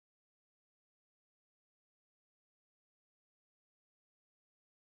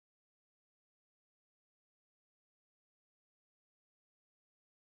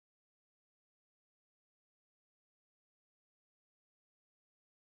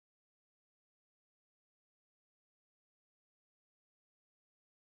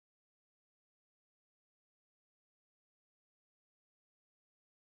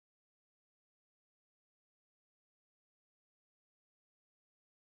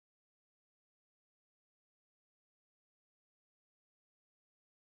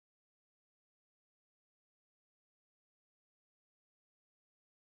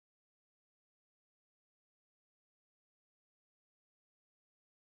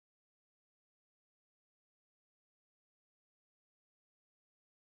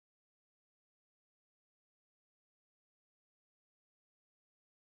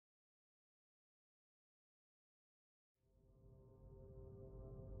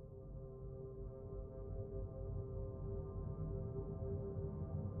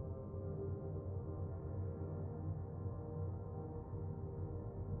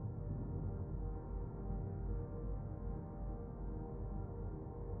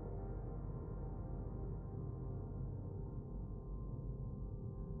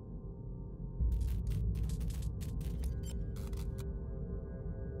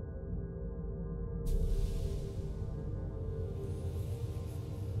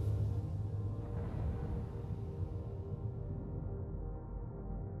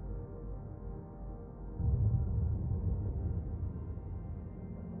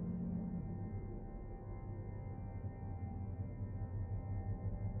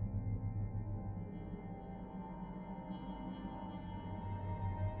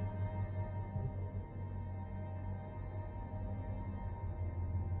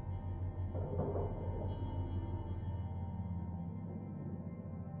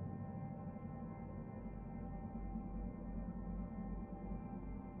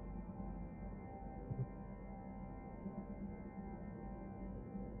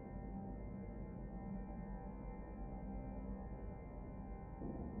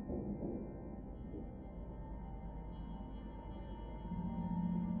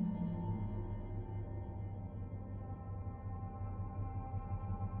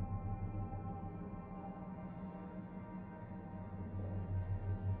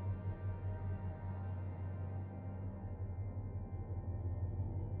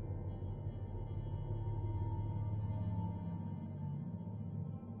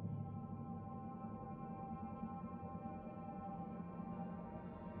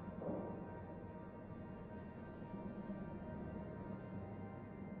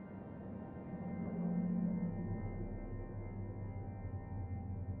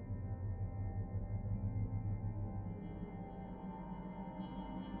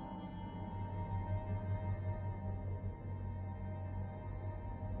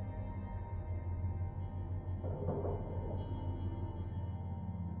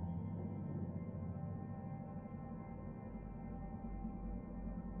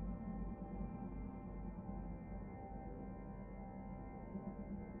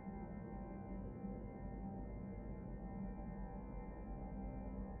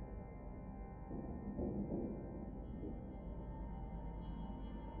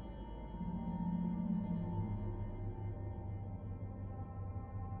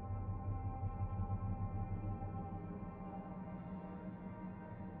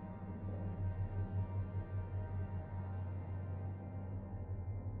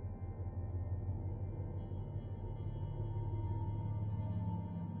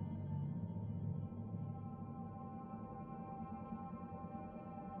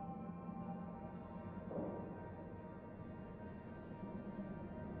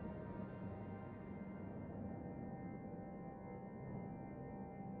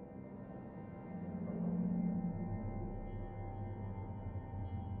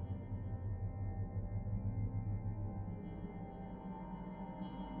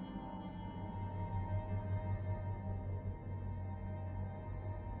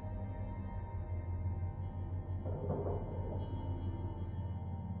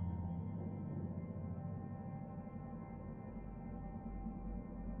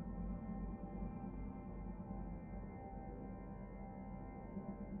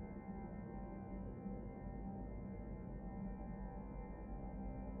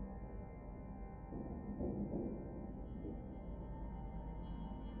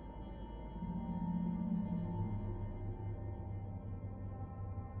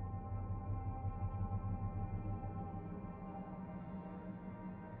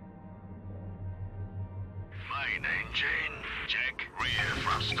Main engine, check. Rear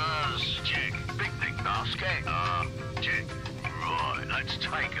thrusters, check. Picnic basket, check. Right, let's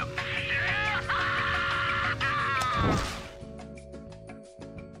take 'em.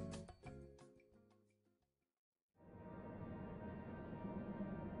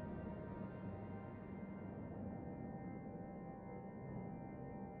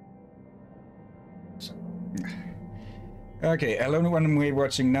 Okay, hello everyone, we're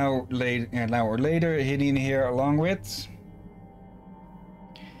watching now, an hour later, Hillyan here along with.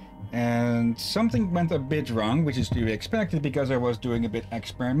 And something went a bit wrong, which is to be expected because I was doing a bit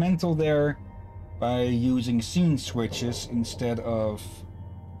experimental there by using scene switches instead of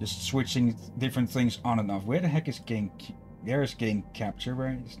just switching different things on and off. Where the heck is game? There's game capture,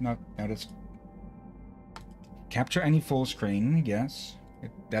 right? It's not. No, that's capture any full screen. Yes,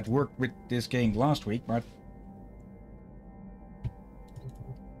 that worked with this game last week, but.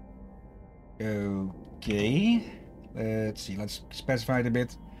 Okay, let's see, let's specify it a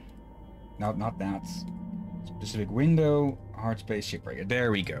bit. No, not that. Specific window, Hardspace Shipbreaker.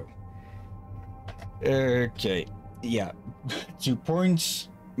 There we go. Okay, yeah. 2 points.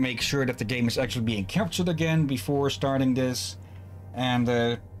 Make sure that the game is actually being captured again before starting this.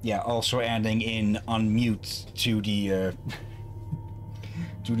 And, yeah, also adding in unmute to the,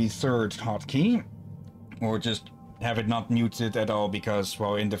 to the third hotkey. Or just have it not muted at all because,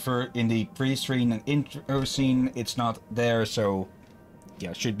 well, in the pre-screen and intro scene, it's not there, so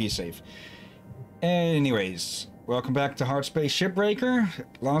yeah, should be safe. Anyways, welcome back to Hardspace Shipbreaker.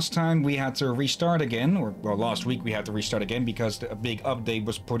 Last time we had to restart again, or well, last week we had to restart again because a big update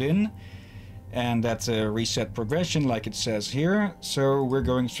was put in, and that's a reset progression like it says here. So we're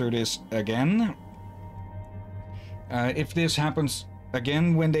going through this again. If this happens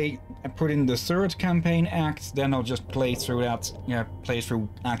again when they put in the third campaign act, then I'll just play through that, play through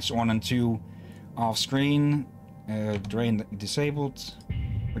acts 1 and 2 off screen. Drain disabled.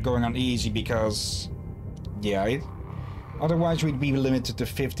 We're going on easy because, yeah, otherwise we'd be limited to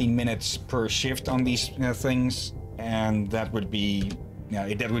 15 minutes per shift on these things, and that would be,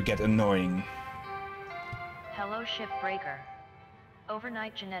 yeah, that would get annoying. Hello Shipbreaker.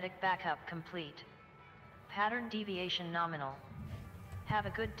 Overnight genetic backup complete. Pattern deviation nominal. Have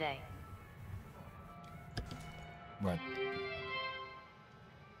a good day. What?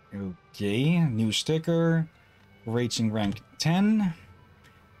 Okay, new sticker. Rating rank 10.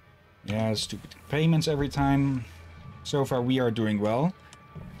 Yeah, stupid payments every time. So far we are doing well.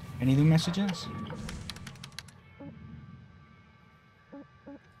 Any new messages?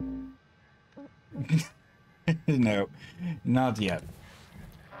 No, not yet.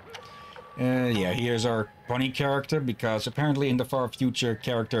 Yeah, here's our bunny character, because apparently in the far future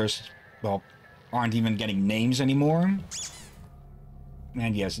characters, well, aren't even getting names anymore.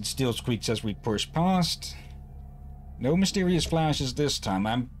 And yes, it still squeaks as we push past. No mysterious flashes this time.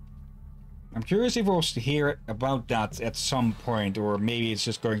 I'm curious if we'll hear about that at some point, or maybe it's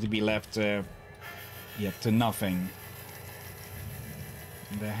just going to be left, yeah, to nothing.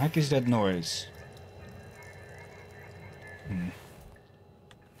 The heck is that noise?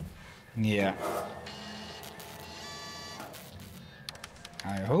 Yeah.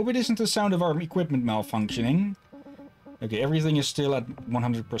 I hope it isn't the sound of our equipment malfunctioning. Okay, everything is still at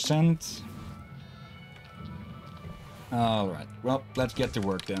 100%. Alright, well, let's get to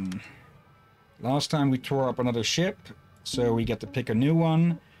work then. Last time we tore up another ship, so we get to pick a new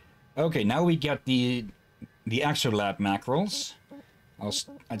one. Okay, now we get the exolab mackerels.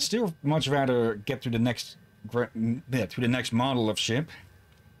 I'd still much rather get to the next model of ship.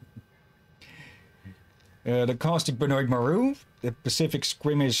 The Caustic Benoit Maru, the Pacific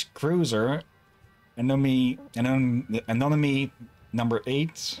Skirmish Cruiser, Anomaly number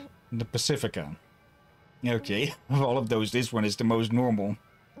 8, the Pacifica. Okay, of all of those, this one is the most normal.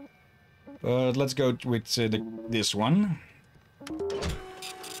 But let's go with this one.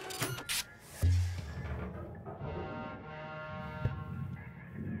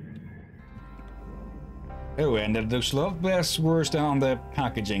 Oh, and that looks a lot less worse than on the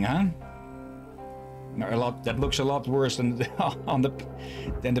packaging, huh? No, that looks a lot worse than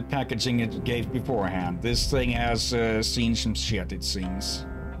the packaging it gave beforehand. This thing has seen some shit, it seems.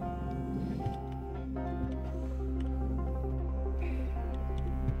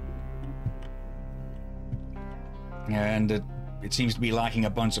 And it seems to be lacking a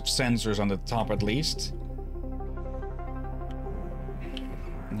bunch of sensors on the top, at least.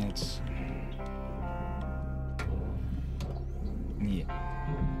 It's... yeah.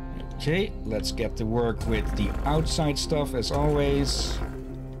 Okay, let's get to work with the outside stuff, as always.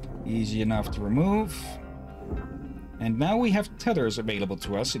 Easy enough to remove. And now we have tethers available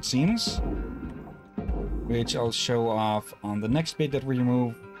to us, it seems. which I'll show off on the next bit that we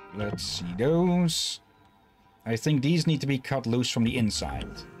remove. Let's see those. I think these need to be cut loose from the inside.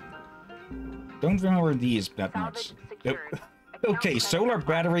 Don't remember these that much. Oh, okay, solar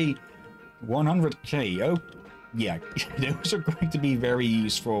battery 100k. Oh, yeah, those are going to be very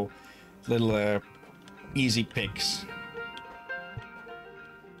useful little easy picks.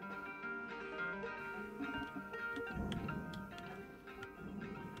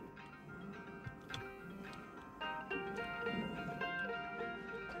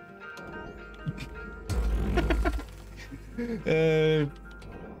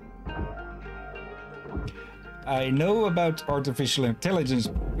 I know about artificial intelligence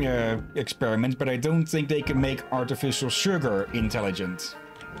experiments, but I don't think they can make artificial sugar intelligent.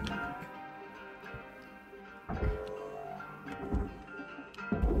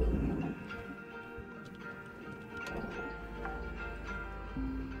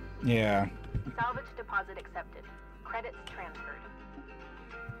 Yeah. Salvage deposit accepted. Credits transferred.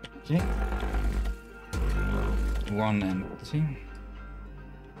 Okay. 1 and 2.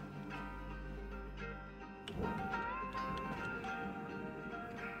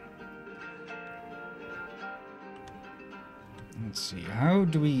 Let's see, how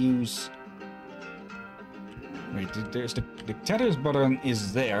do we use... Wait, there's the tethers button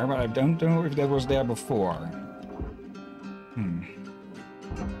is there, but I don't know if that was there before. Hmm.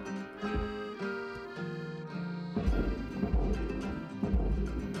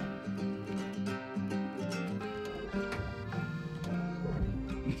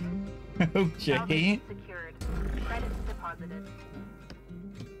 Okay. Secured. Credits deposited.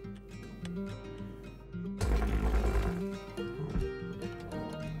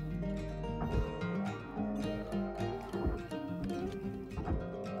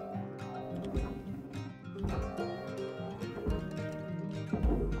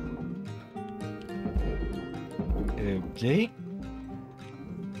 Okay.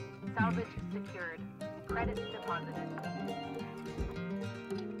 Salvage secured. Credits deposited.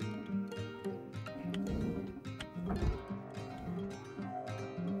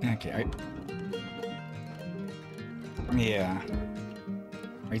 Okay, yeah.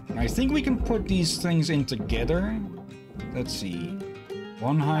 I think we can put these things in together. Let's see.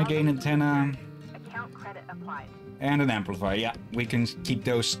 One high gain antenna. Account credit applied. And an amplifier. Yeah, we can keep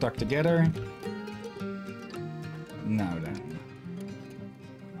those stuck together. Now then.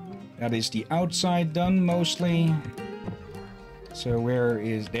 That is the outside done mostly. So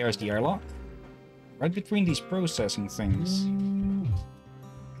there's the airlock. Right between these processing things.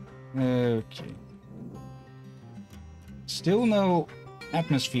 Okay. Still no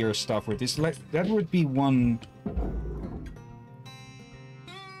atmosphere stuff with this. That would be one...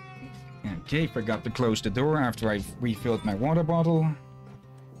 Okay, forgot to close the door after I refilled my water bottle.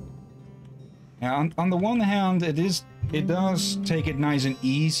 Now, on the one hand, it does take it nice and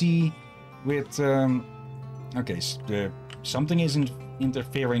easy with... okay, so something isn't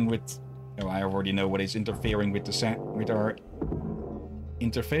interfering with... Oh, I already know what is interfering with our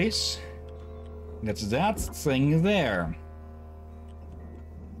interface. That's that thing there.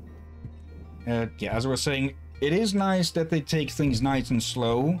 Yeah, as I was saying, it is nice that they take things nice and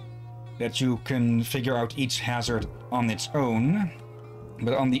slow, that you can figure out each hazard on its own.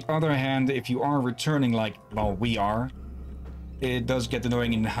 But on the other hand, if you are returning like, well, we are, it does get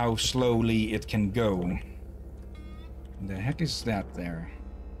annoying in how slowly it can go. The heck is that there?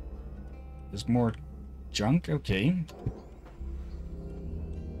 There's more junk? Okay.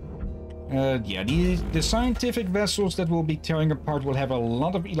 Yeah, the scientific vessels that we'll be tearing apart will have a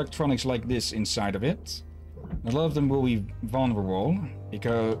lot of electronics like this inside of it. A lot of them will be vulnerable,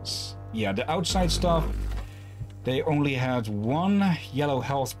 because, yeah, the outside stuff, they only had one yellow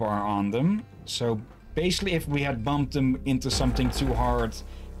health bar on them. So basically, if we had bumped them into something too hard,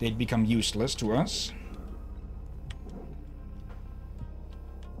 they'd become useless to us.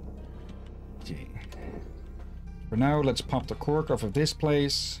 Okay. For now, let's pop the cork off of this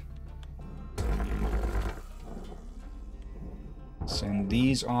place. Send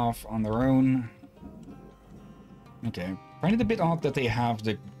these off on their own. Okay. Find it a bit odd that they have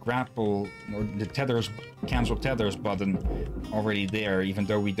the grapple or the tethers, cancel tethers button already there, even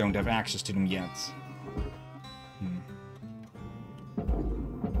though we don't have access to them yet.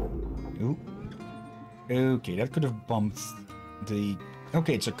 Ooh. Okay, that could have bumped the...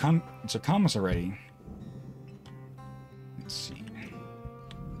 Okay, it's a commissary. Let's see.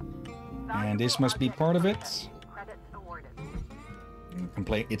 And this must be part of it.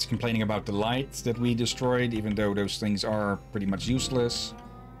 It's complaining about the lights that we destroyed, even though those things are pretty much useless.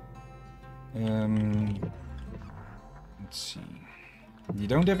 Let's see. You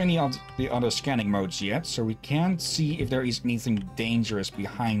don't have any of the other scanning modes yet, so we can't see if there is anything dangerous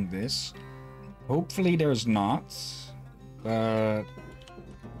behind this. Hopefully there's not, but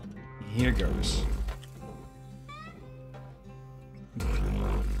here goes.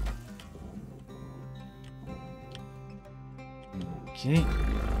 Okay.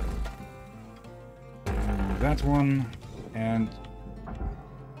 That one, and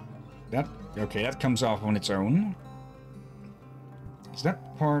that, okay, that comes off on its own. Is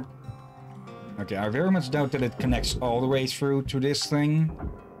that part... Okay, I very much doubt that it connects all the way through to this thing.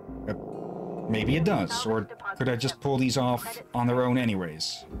 Maybe it does, or could I just pull these off on their own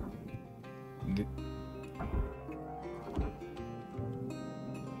anyways?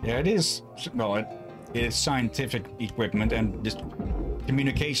 Yeah, it is... Well, it is scientific equipment, and this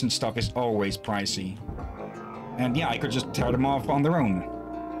communication stuff is always pricey. And yeah, I could just tear them off on their own.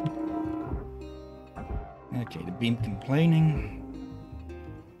 Okay, the beam complaining.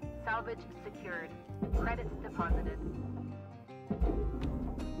 Salvage secured. Credits deposited.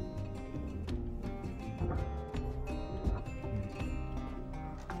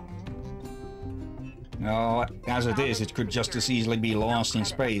 No, as it is, it could just as easily be lost in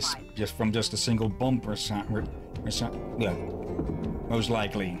space, just from just a single bump or yeah, most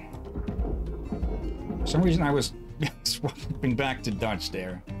likely. For some reason I was swapping back to Dutch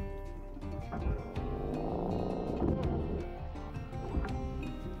there.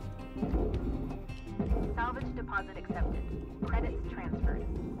 Salvage deposit accepted. Credits transferred.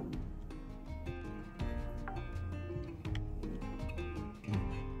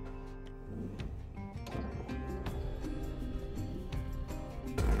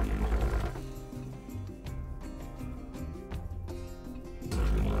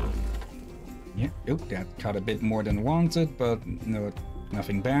 Yeah, oh, that cut a bit more than wanted, but no,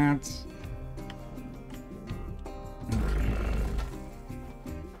 nothing bad.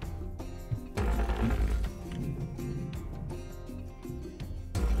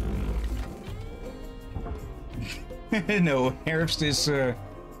 Okay. No, Herbst is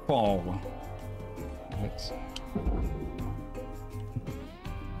fall. Let's...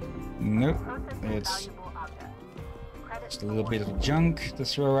 Nope, it's just a little bit of junk to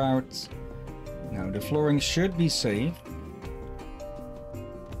throw out. Now the flooring should be safe.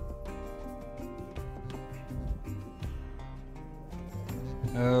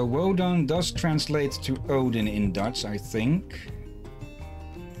 Wodan does translate to Odin in Dutch, I think.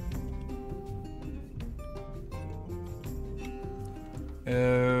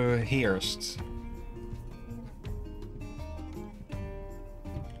 Heerst.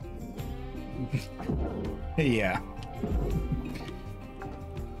 Yeah.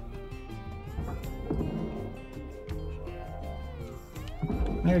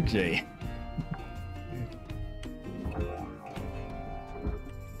 Okay.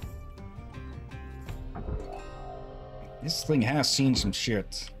 This thing has seen some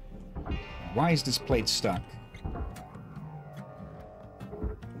shit. Why is this plate stuck?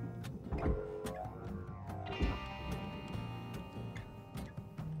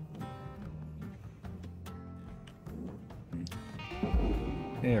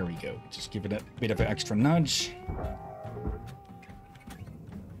 There we go. Just give it a bit of an extra nudge.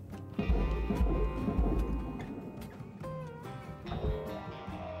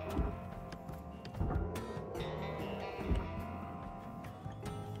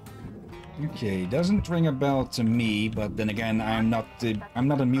 Okay, doesn't ring a bell to me, but then again, I'm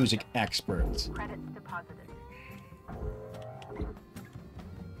not a music expert. Credits deposited.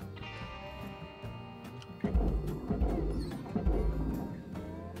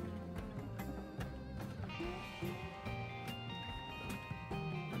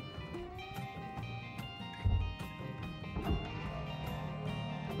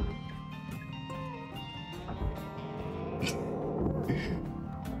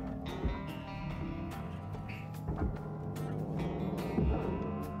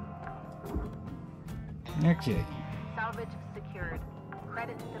 Okay. Salvage secured.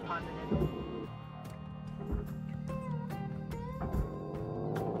 Credits deposited.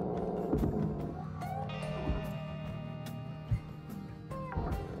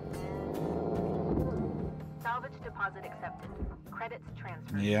 Salvage deposit accepted. Credits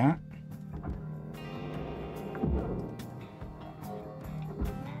transferred. Yeah.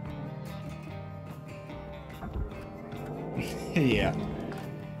 Yeah.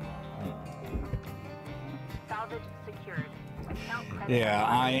 Yeah,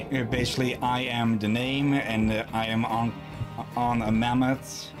 I am the name, and I am on a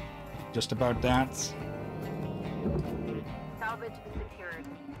mammoth. Just about that. Salvage secured.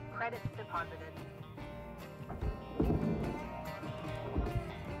 Credits deposited.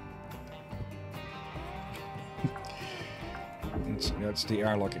 So that's the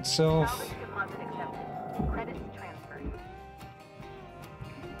airlock itself. Salvage deposit accepted. Credits transferred.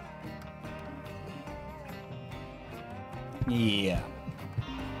 Yeah.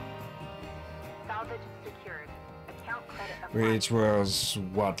 Salvage secured. Account credit applied. Which was,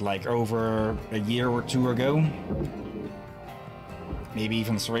 what, like over a year or two ago? Maybe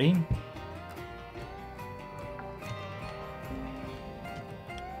even 3?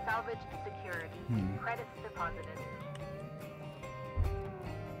 Salvage secured. Credits deposited.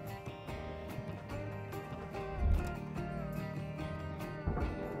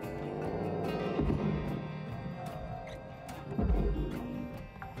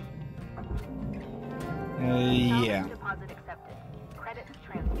 Yeah. Salvage deposit accepted. Credits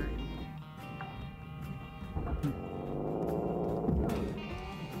transferred.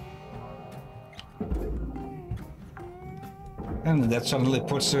 And that suddenly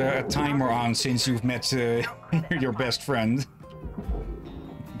puts a timer on since you've met your best friend.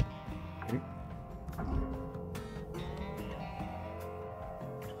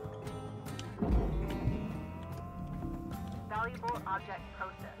 Valuable object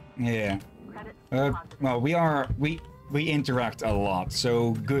processed. Yeah. Credits deposited. Well, we interact a lot,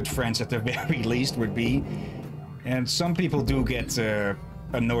 so good friends at the very least would be. And some people do get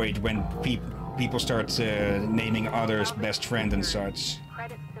annoyed when people start naming others best friend and such.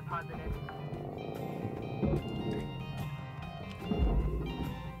 Credits deposited.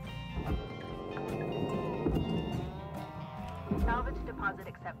 Salvage deposit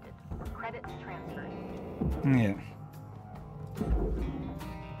accepted. Credits transferred. Yeah.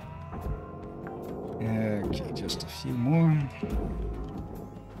 Okay, just a few more.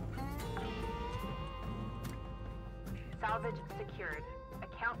 Salvage secured.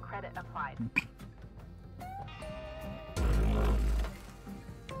 Account credit applied.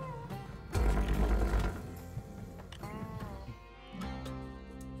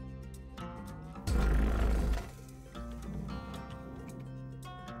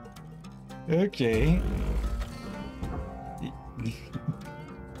 Okay.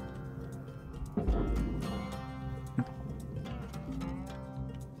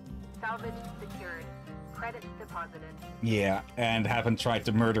 Salvage secured. Credits deposited. Yeah, and haven't tried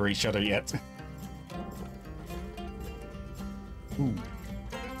to murder each other yet. Ooh.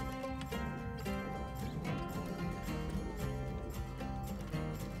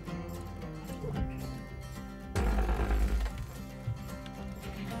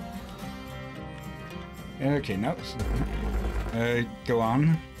 Okay, no. Go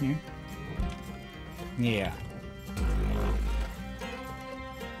on. Yeah. Yeah.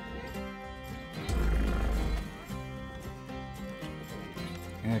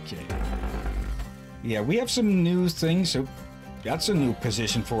 Okay. Yeah, we have some new things. So that's a new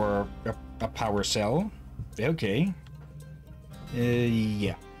position for a power cell. Okay.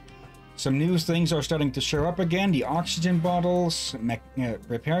 Yeah. Some new things are starting to show up again. The oxygen bottles,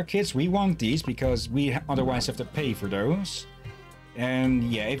 repair kits. We want these because we otherwise have to pay for those. And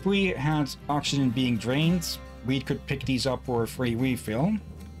yeah, if we had oxygen being drained, we could pick these up for a free refill.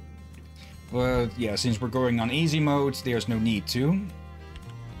 But yeah, since we're going on easy mode, there's no need to.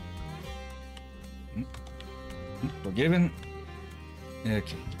 Forgiven.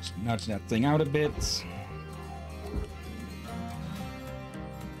 Okay, just nudge that thing out a bit.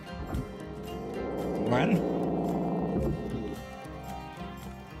 When?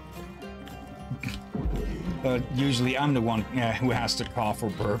 Usually I'm the one who has to cough or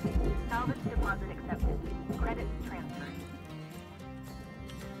burp. Salvage deposit accepted. Credits transferred.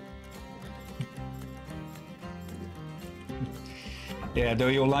 Yeah, though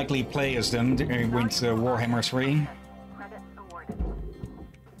you'll likely play as them with Warhammer 3. Credits awarded.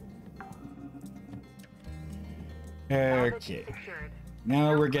 Okay.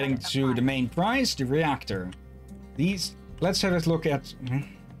 Now we're getting to the main prize, the reactor. These... Let's have a look at...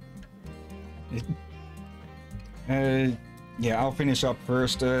 yeah, I'll finish up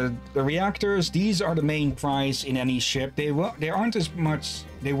first. The reactors, these are the main prize in any ship. They aren't as much...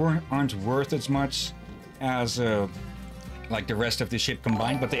 They aren't worth as much as... like the rest of the ship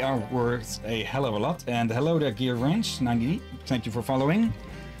combined, but they are worth a hell of a lot. And hello there, Gear Ranch 90. Thank you for following.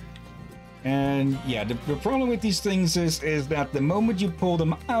 And yeah, the problem with these things is that the moment you pull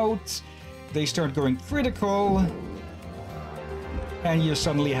them out, they start going critical, and you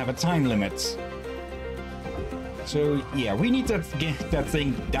suddenly have a time limit. So yeah, we need to get that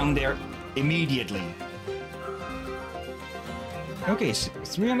thing down there immediately. Okay,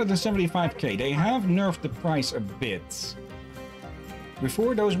 375k. They have nerfed the price a bit.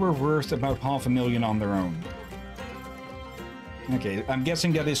 Before, those were worth about 500,000 on their own. Okay, I'm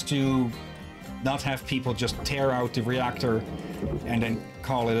guessing that is to not have people just tear out the reactor and then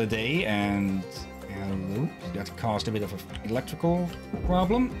call it a day. And that caused a bit of an electrical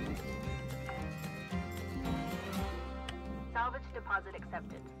problem. Salvage deposit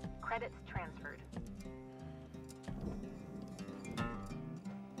accepted. Credits transferred.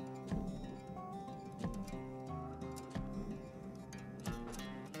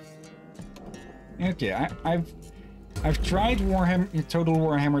 Okay, I've tried Total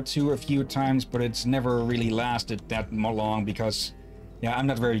Warhammer 2 a few times, but it's never really lasted that long because, yeah, I'm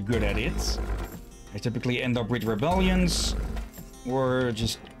not very good at it. I typically end up with rebellions, or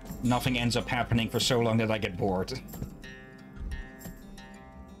just nothing ends up happening for so long that I get bored.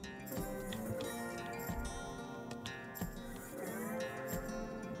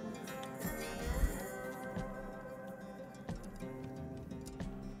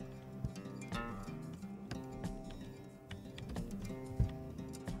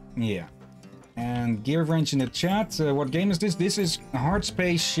 Yeah. And Gear Wrench in the chat, what game is this? This is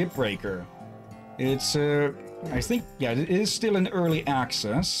Hardspace Shipbreaker. It's, I think, yeah, it is still in early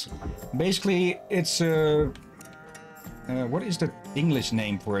access. Basically, it's, what is the English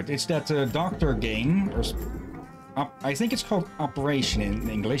name for it? It's that doctor game, or I think it's called Operation in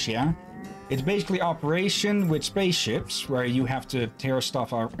English, yeah? It's basically Operation with spaceships, where you have to tear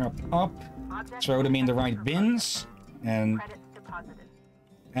stuff up, throw them in the right bins, and...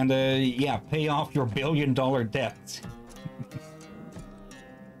 And, yeah, pay off your billion-dollar debt.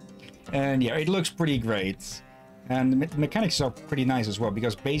 And, yeah, it looks pretty great. And the mechanics are pretty nice as well,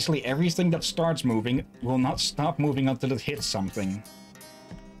 because basically everything that starts moving will not stop moving until it hits something.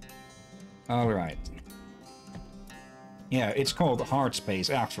 Alright. Yeah, it's called Hardspace,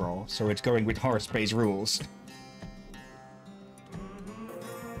 after all, so it's going with Hardspace rules.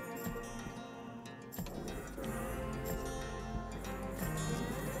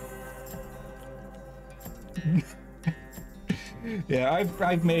 Yeah,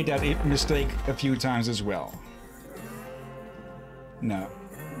 I've made that mistake a few times as well. No.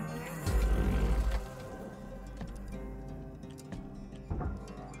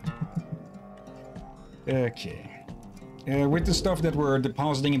 Okay. With the stuff that we're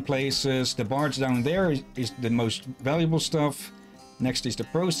depositing in places, the barge down there is the most valuable stuff. Next is the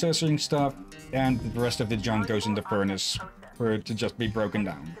processing stuff, and the rest of the junk goes in the furnace for it to just be broken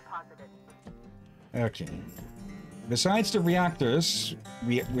down. Okay. Besides the reactors,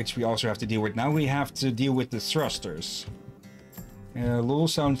 which we also have to deal with now, we have to deal with the thrusters. LOL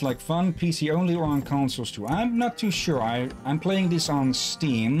sounds like fun, PC only or on consoles too? I'm not too sure. I'm playing this on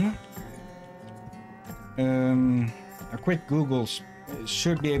Steam. A quick Google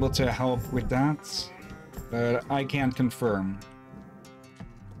should be able to help with that, but I can't confirm.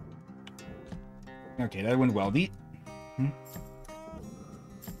 Okay, that went well.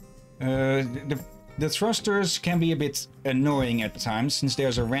 The thrusters can be a bit annoying at times, since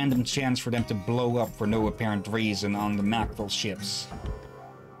there's a random chance for them to blow up for no apparent reason on the mackerel ships.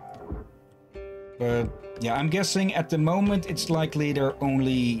 But yeah, I'm guessing at the moment it's likely they're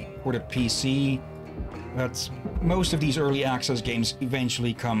only for the PC, but most of these early access games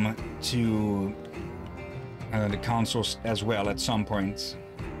eventually come to the consoles as well at some point.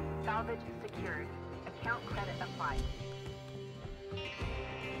 Salvage secured. Account credit applied.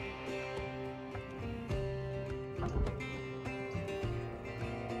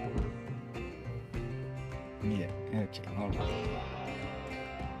 Yeah, okay, hold on.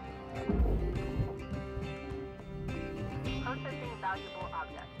 Processing valuable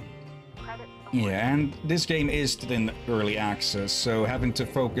objects. Credits Yeah, and this game is still in early access, so having to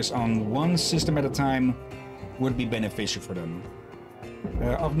focus on one system at a time would be beneficial for them.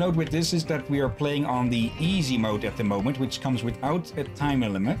 Of note with this is that we are playing on the easy mode at the moment, which comes without a time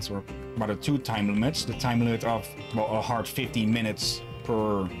limit, or rather 2 time limits. The time limit of, well, a hard 15 minutes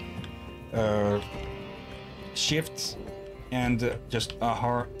per shift, and just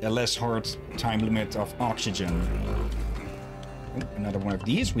a less hard time limit of oxygen. Oh, another one of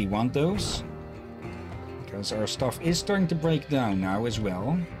these, we want those. Because our stuff is starting to break down now as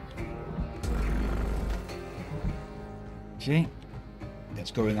well. Okay.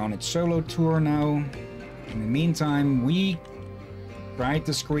 That's going on its solo tour now. In the meantime, we tried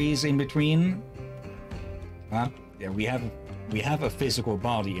to squeeze in between. Yeah, we have a physical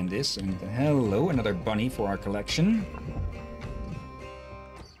body in this, and hello, another bunny for our collection.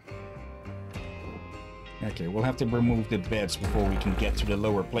 Okay, we'll have to remove the beds before we can get to the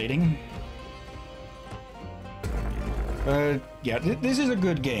lower plating. Yeah, this is a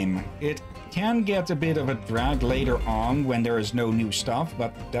good game. It can get a bit of a drag later on when there is no new stuff,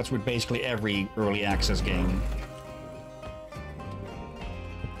 but that's with basically every early access game.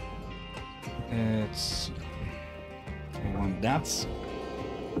 Let's see. I want that.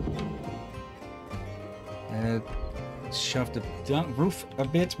 Shove the roof a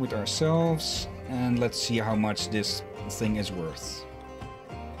bit with ourselves, and let's see how much this thing is worth.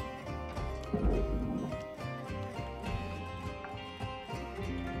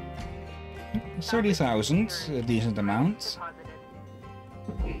 30,000, a decent amount.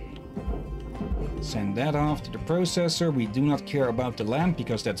 Send that off to the processor. We do not care about the lamp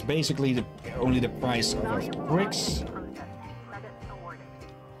because that's basically only the price of bricks.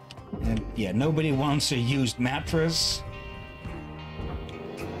 And yeah, nobody wants a used mattress.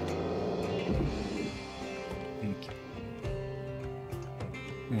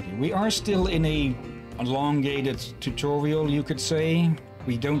 Okay, we are still in a elongated tutorial, you could say.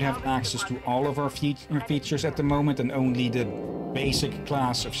 We don't have access to all of our features at the moment, and only the basic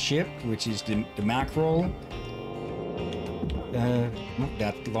class of ship, which is the mackerel.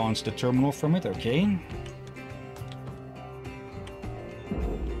 That launched the terminal from it, okay.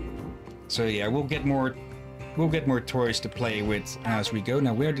 So yeah, we'll get more toys to play with as we go.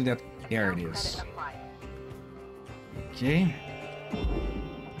 Now where did that? There it is. Okay.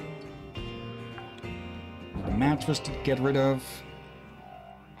 The mattress to get rid of.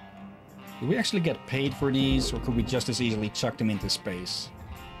 Do we actually get paid for these, or could we just as easily chuck them into space?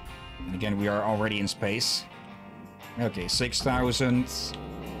 And again, we are already in space. Okay, 6,000.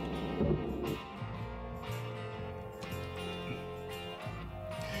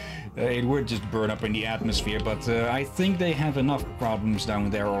 It would just burn up in the atmosphere, but I think they have enough problems down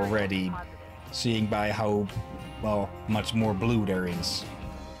there already, seeing by how, well, much more blue there is.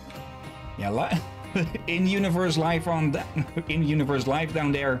 Yeah, in-universe life in-universe life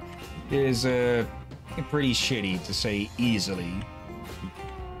down there is pretty shitty, to say easily.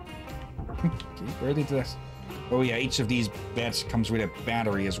 Okay, where did that? Oh yeah, each of these beds comes with a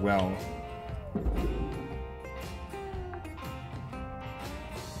battery as well.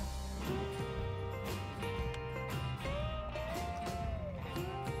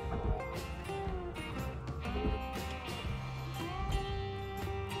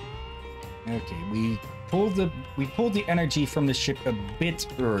 Okay, we pulled the energy from the ship a bit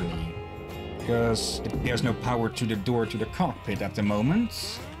early, because there's no power to the door to the cockpit at the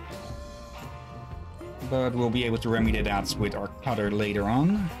moment. But we'll be able to remedy that with our cutter later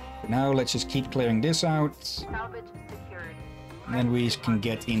on. For now, let's just keep clearing this out. Salvage secured. And then we can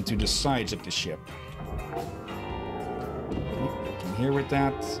get into the sides of the ship. Come here with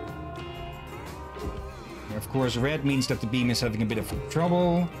that. Of course, red means that the beam is having a bit of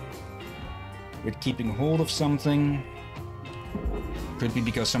trouble with keeping hold of something. Could be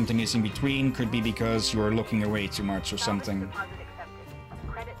because something is in between, could be because you're looking away too much or something.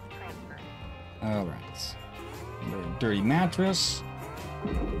 Credit transferred. Alright. Dirty mattress.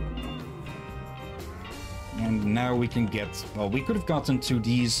 And now we can get... Well, we could have gotten to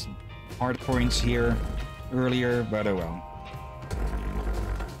these hard points here earlier, but oh well.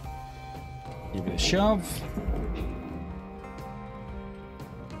 Give it a shove.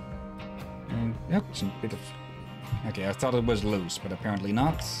 And yep, it's a bit of... Okay, I thought it was loose, but apparently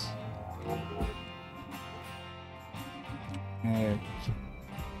not.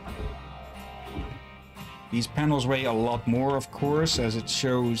 These panels weigh a lot more, of course, as it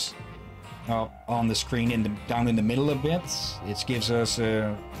shows on the screen down in the middle a bit. It gives us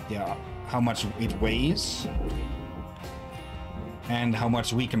yeah, how much it weighs and how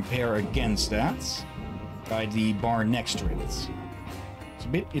much we compare against that by the bar next to it.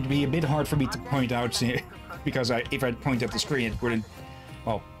 It'd be a bit hard for me to point out because if I'd point at the screen, it wouldn't,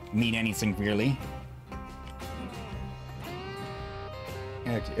 well, mean anything really.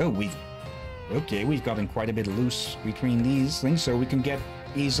 Okay. Oh, we've gotten quite a bit loose between these things, so we can get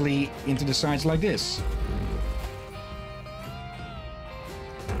easily into the sides like this.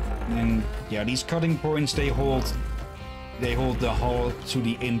 And yeah, these cutting points, they hold the hull to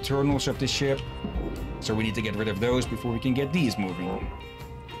the internals of the ship, so we need to get rid of those before we can get these moving.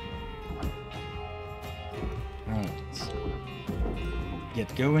 Alright.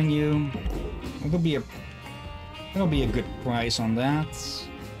 Get going, you. That'll be a good price on that.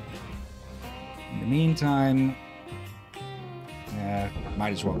 In the meantime,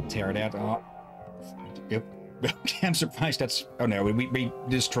 might as well tear that off. Yep. I'm surprised that's... Oh no, we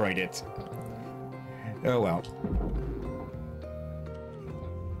destroyed it. Oh well.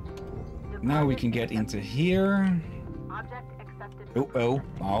 Now we can get into here. Oh,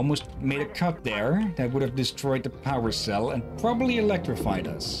 I almost made a cut there. That would have destroyed the power cell and probably electrified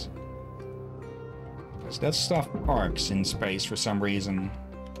us. Because that stuff arcs in space for some reason.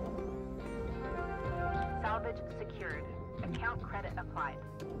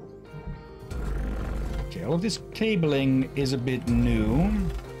 Okay, all of this cabling is a bit new.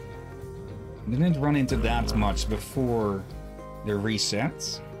 Didn't run into that much before the reset.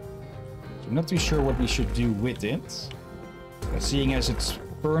 So I'm not too sure what we should do with it. But seeing as it's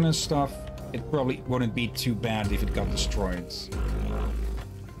furnace stuff, it probably wouldn't be too bad if it got destroyed.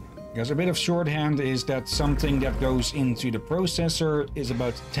 Because a bit of shorthand is that something that goes into the processor is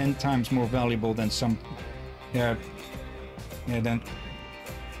about 10 times more valuable than some...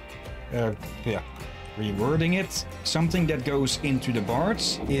 rewording it. Something that goes into the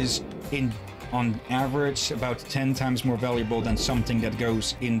parts is on average about 10 times more valuable than something that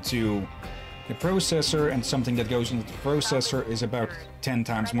goes into the processor, and something that goes into the processor is about 10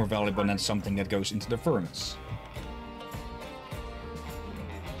 times more valuable than something that goes into the furnace.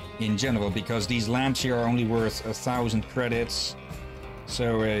 In general, because these lamps here are only worth 1,000 credits,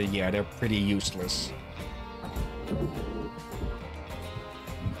 so yeah, they're pretty useless.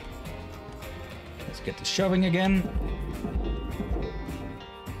 Let's get to shoving again.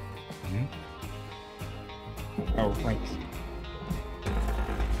 Oh, right.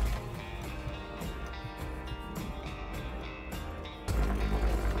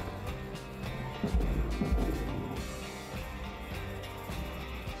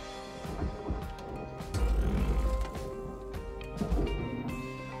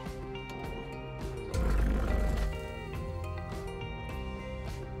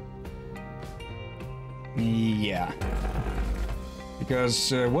 Yeah.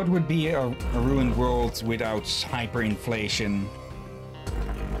 Because what would be a ruined world without hyperinflation?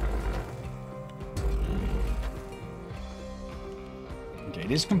 Okay,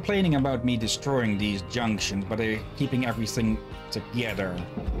 it is complaining about me destroying these junctions, but they're keeping everything together,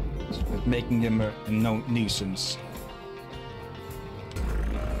 making them a nuisance.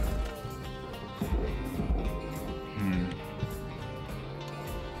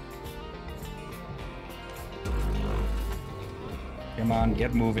 Come on,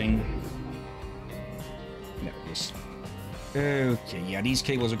 get moving. There it is. Okay, yeah, these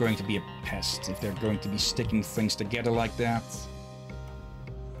cables are going to be a pest if they're going to be sticking things together like that.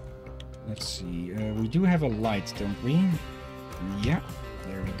 Let's see, we do have a light, don't we? Yeah,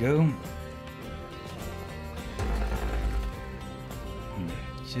 there we go.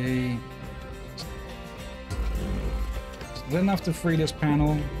 Okay. Is that enough to free this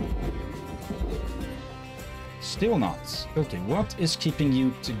panel? Still not. Okay, what is keeping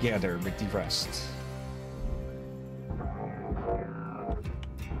you together with the rest?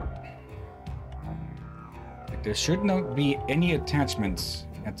 There should not be any attachments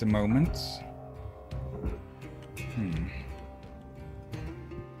at the moment.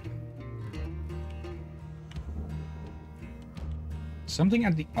 Something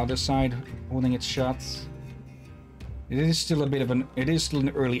at the other side holding it shut. It is still a bit of an... It is still an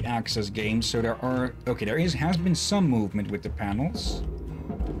early access game, so there are... Okay, has been some movement with the panels.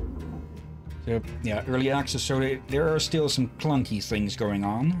 So, yeah, early access, so there are still some clunky things going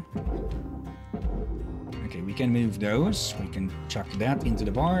on. Okay, we can move those. We can chuck that into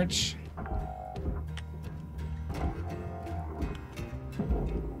the barge.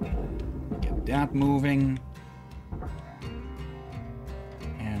 Get that moving.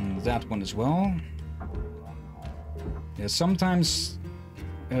 And that one as well. Yeah, sometimes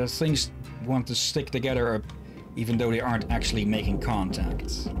things want to stick together even though they aren't actually making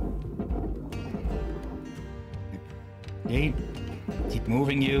contact. Okay, keep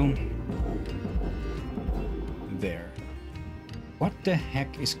moving you. There. What the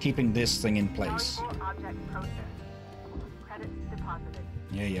heck is keeping this thing in place?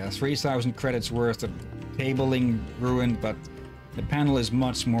 Yeah, 3,000 credits worth of cabling ruined, but the panel is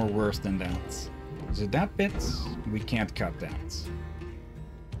much more worth than that. Is it that bit? We can't cut that.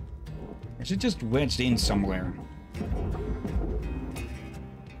 Or is it just wedged in somewhere?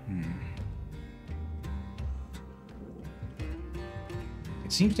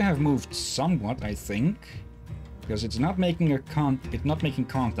 It seems to have moved somewhat, I think, because it's not making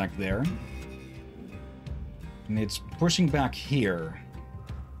contact there, and it's pushing back here.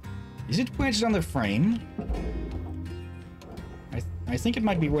 Is it wedged on the frame? I think it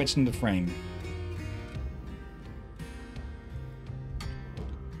might be wedged in the frame.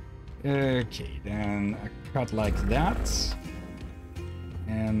 Okay, then a cut like that.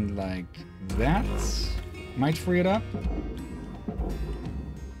 And like that. Might free it up.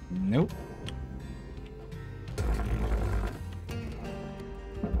 Nope.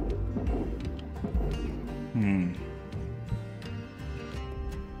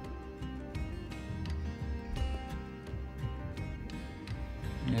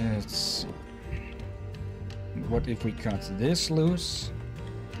 Let's see. What if we cut this loose?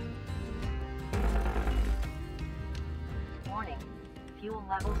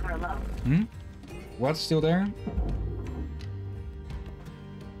 levels are low. Hmm? What's still there?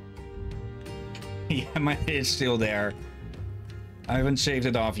 Yeah, my it's still there. I haven't shaved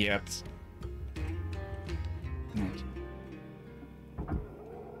it off yet. Okay.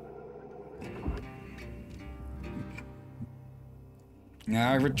 Now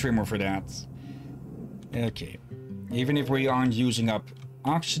I have a trimmer for that. Okay. Even if we aren't using up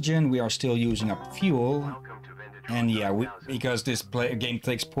oxygen, we are still using up fuel. And yeah, because this game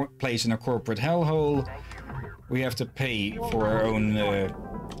takes place in a corporate hellhole, we have to pay for our own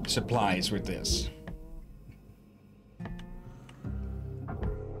supplies with this.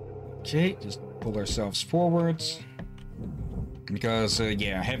 Okay, just pull ourselves forwards. Because,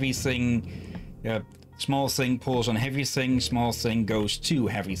 yeah, heavy thing... small thing pulls on heavy thing, small thing goes to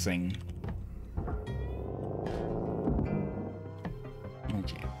heavy thing.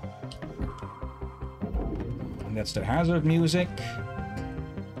 Okay. And that's the hazard music.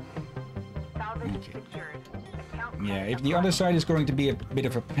 Okay. Yeah, if the other side is going to be a bit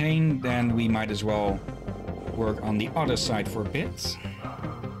of a pain, then we might as well work on the other side for a bit.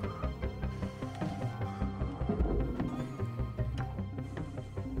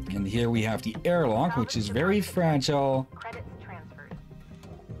 And here we have the airlock, which is very fragile.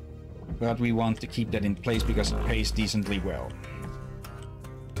 But we want to keep that in place because it pays decently well.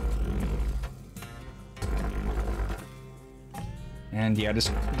 And yeah, the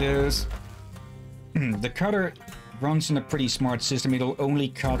cutter runs in a pretty smart system. It'll only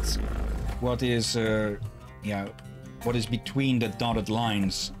cut what is, yeah, what is between the dotted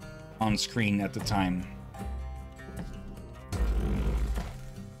lines on screen at the time.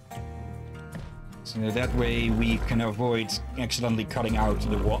 So that way we can avoid accidentally cutting out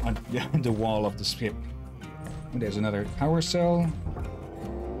the wall, the wall of the ship. There's another power cell.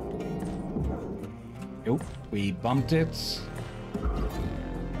 Oh, we bumped it.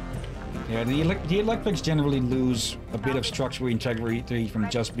 Yeah, the electrics generally lose a bit of structural integrity from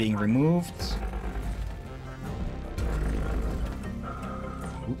just being removed.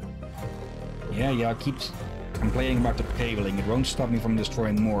 Yeah, I keep complaining about the cabling. It won't stop me from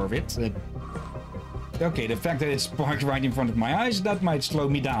destroying more of it. Okay, the fact that it's parked right in front of my eyes, that might slow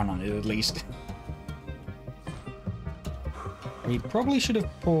me down on it at least. We probably should have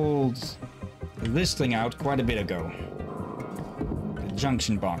pulled this thing out quite a bit ago. The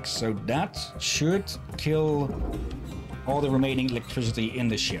junction box. So that should kill all the remaining electricity in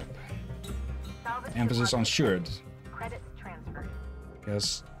the ship. Emphasis on should.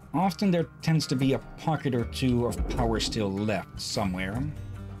 Because often there tends to be a pocket or two of power still left somewhere.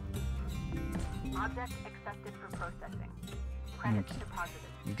 Object accepted for processing. Credits deposited.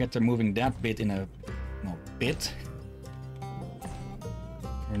 You get to moving that bit in a... no, bit.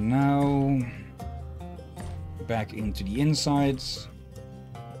 We're now back into the insides.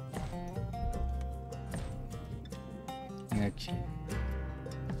 Okay.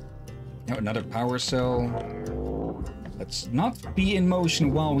 Now another power cell. Let's not be in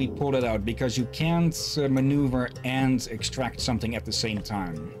motion while we pull it out, because you can't maneuver and extract something at the same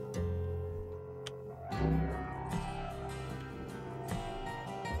time.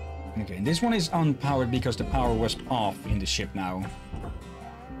 Okay, and this one is unpowered because the power was off in the ship now.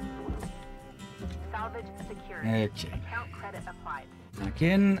 Salvage secured. Okay. Account credit applied. Back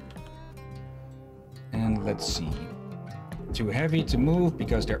in. And let's see. Too heavy to move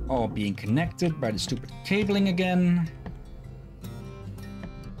because they're all being connected by the stupid cabling again.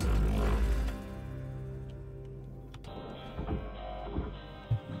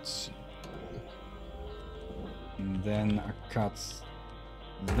 Let's see. And then a cut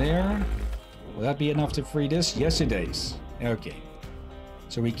there. Will that be enough to free this? Yes, it is. Okay.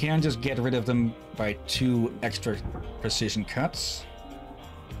 So we can just get rid of them by 2 extra precision cuts.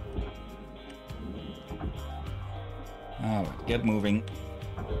 Alright, get moving.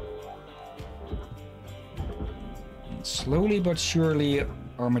 And slowly but surely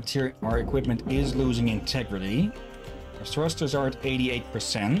our equipment is losing integrity. Our thrusters are at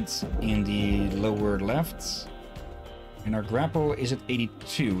 88% in the lower left. And our grapple is at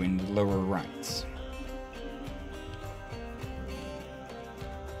 82 in the lower right.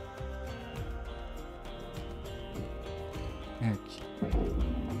 Okay.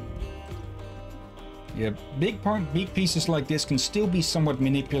 Yeah, big pieces like this can still be somewhat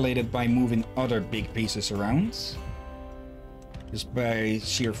manipulated by moving other big pieces around. Just by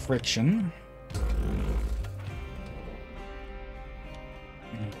sheer friction.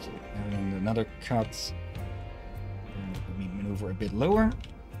 Okay. And another cut. Let me maneuver a bit lower.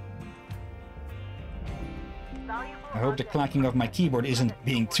 I hope the clacking of my keyboard isn't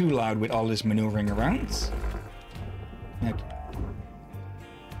being too loud with all this maneuvering around. Okay.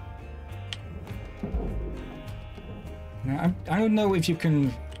 Now, I don't know if you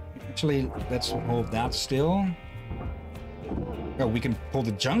can... Actually, let's hold that still. Oh, we can pull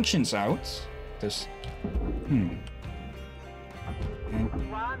the junctions out. There's...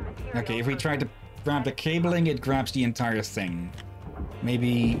 Okay, if we try to grab the cabling, it grabs the entire thing.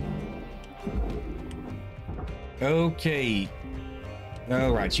 Maybe... Okay.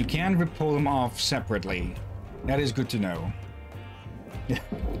 Alright, you can pull them off separately. That is good to know.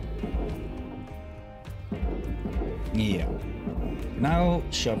 Yeah. Now,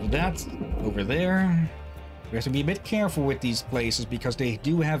 shove that over there. We have to be a bit careful with these places because they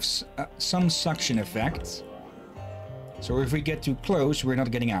do have some suction effects. So if we get too close, we're not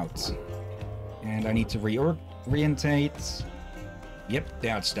getting out. And I need to reorientate. Yep,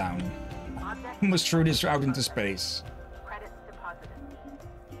 that's down. Almost threw this out into space. Credits deposited.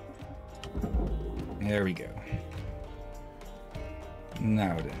 There we go.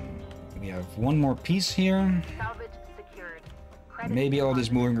 Now then, we have one more piece here. Salvage secured. Credits Maybe all this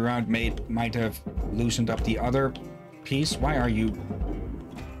deposited. moving around might have loosened up the other piece. Why are you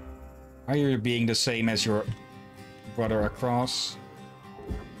being the same as your brother across?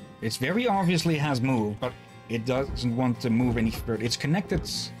 It's very obviously has moved, but it doesn't want to move any further. It's connected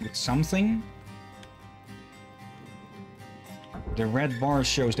with something. The red bar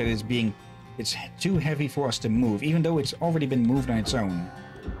shows that it's too heavy for us to move, even though it's already been moved on its own.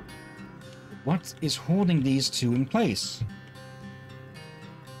 What is holding these two in place?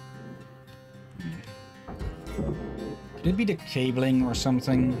 Could it be the cabling or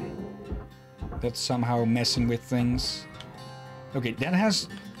something that's somehow messing with things? Okay, that has...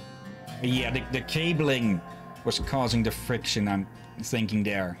 Yeah, the cabling was causing the friction, I'm thinking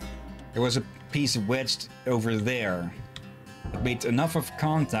there. There was a piece wedged over there. It made enough of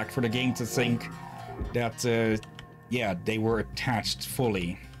contact for the game to think that, yeah, they were attached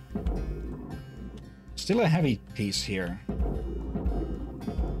fully. Still a heavy piece here.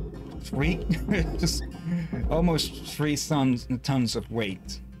 Just almost 3 tons of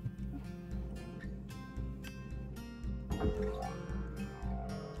weight.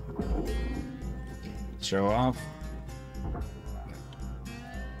 Show off.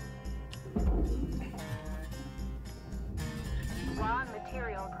 Raw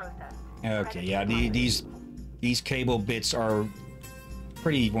material processed. Okay, yeah, these cable bits are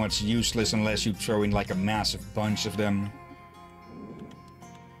pretty much useless unless you throw in like a massive bunch of them.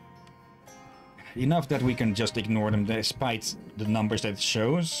 Enough that we can just ignore them despite the numbers that it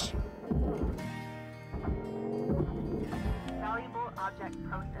shows. Valuable object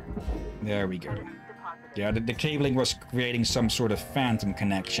processed. There we go. Credits deposited. Yeah, the cabling was creating some sort of phantom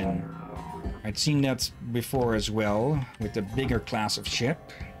connection. I'd seen that before as well, with the bigger class of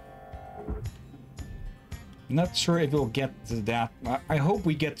ship. Not sure if we'll get to that. I hope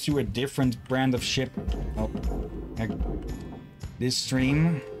we get to a different brand of ship. Oh, this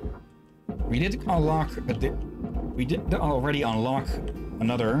stream. We did unlock we did already unlock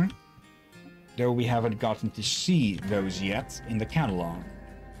another, though we haven't gotten to see those yet in the catalog.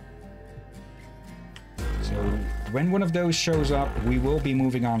 So when one of those shows up, we will be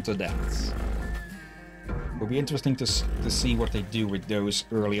moving on to that. It'll be interesting to see what they do with those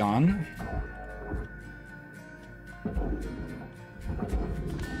early on.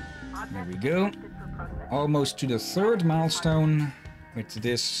 There we go. Almost to the 3rd milestone with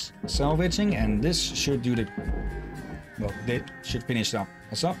this salvaging, and this should do the... Well, that should finish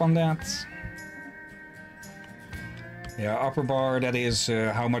us up on that. Yeah, upper bar, that is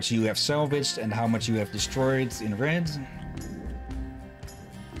how much you have salvaged and how much you have destroyed in red. Ship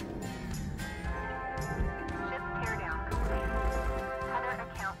teardown complete. Other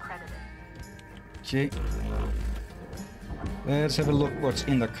account credited. Okay. Let's have a look what's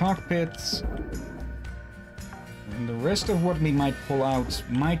in the cockpit. And the rest of what we might pull out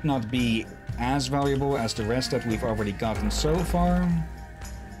might not be as valuable as the rest that we've already gotten so far.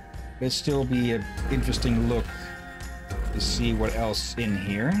 But still be an interesting look to see what else in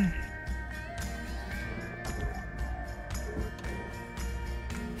here.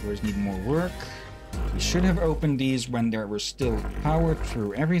 Doors need more work. We should have opened these when there were still power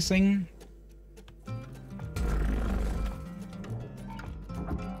through everything.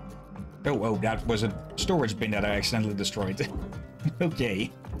 Oh, that was a storage bin that I accidentally destroyed.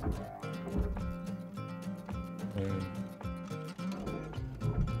 Okay.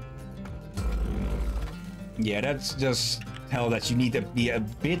 Yeah, that's just hell that you need to be a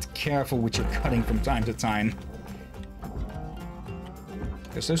bit careful with your cutting from time to time.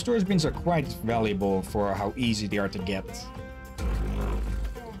 Because those storage bins are quite valuable for how easy they are to get.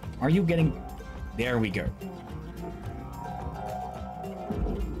 Are you getting... There we go.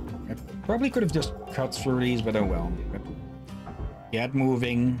 Probably could have just cut through these, but oh well. Get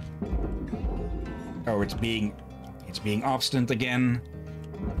moving. Oh, it's being obstinate again.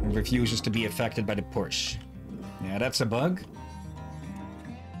 It refuses to be affected by the push. Yeah, that's a bug.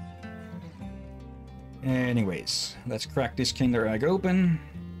 Anyways, let's crack this Kinder Egg open.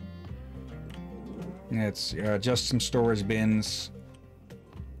 Let's adjust some storage bins.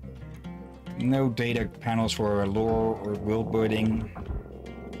 No data panels for lore or world building.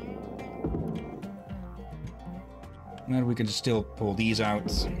 And we can still pull these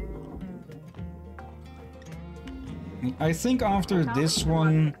out. I think after this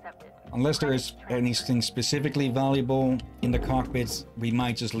one, unless there is anything specifically valuable in the cockpit, we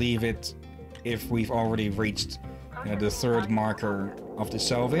might just leave it if we've already reached the third marker of the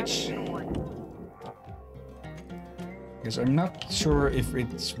salvage. Because I'm not sure if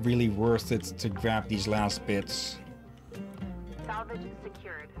it's really worth it to grab these last bits. Salvage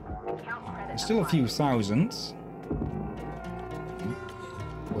secured. Account credit There's still a few thousand.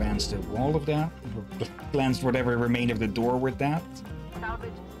 Glanced at all of that. Glanced whatever remained of the door with that.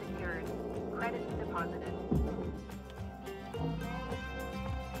 Salvage secured. Credits deposited.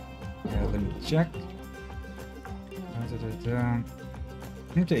 Yeah, let me check.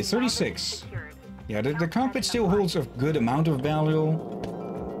 Okay, 36. Secured. Yeah, the cockpit still holds a good amount of value.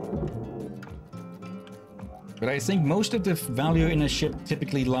 But I think most of the value in a ship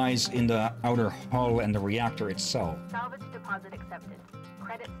typically lies in the outer hull and the reactor itself. Salvage deposit accepted.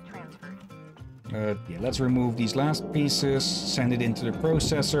 Credits transferred. Yeah, let's remove these last pieces, send it into the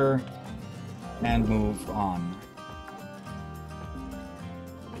processor, and move on.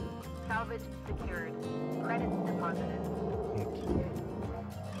 Salvage secured. Credits deposited.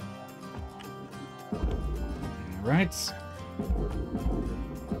 Alright. Salvage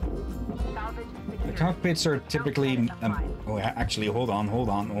The secured. cockpits are typically... oh, actually, hold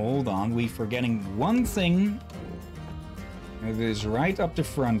on. We're forgetting one thing. It is right up the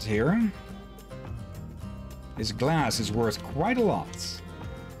front here. This glass is worth quite a lot.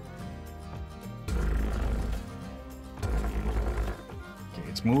 Okay,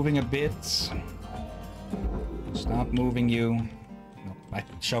 it's moving a bit. Stop moving you. No, I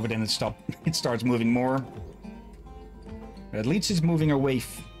shove it in and stop. It starts moving more. But at least it's moving away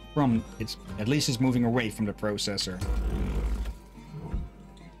from at least it's moving away from the processor.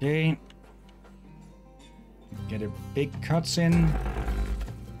 Okay. Get a big cutscene.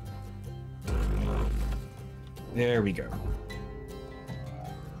 There we go.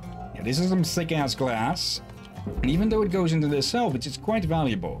 Yeah, this is some thick-ass glass. And even though it goes into the salvage, it's quite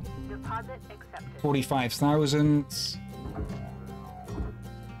valuable. Deposit accepted. 45,000.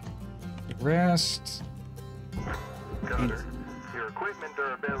 The rest. Gunner, your equipment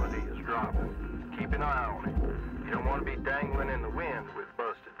durability is dropping. Keep an eye on it. You don't want to be dangling in the wind with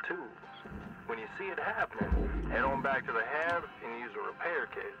busted tools. When you see it happening, head on back to the hab and use a repair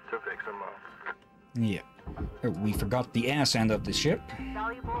kit to fix them up. Yeah. Oh, we forgot the ass end of the ship.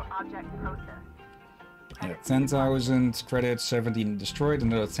 Valuable object processed. Yeah, 10,000 credits, 17 destroyed,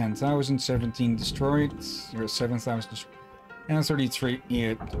 another 10,000, 17 destroyed, 7,000 and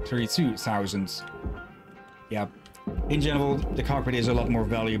 32,000. Yeah, in general, the cockpit is a lot more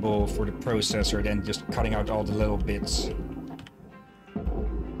valuable for the processor than just cutting out all the little bits.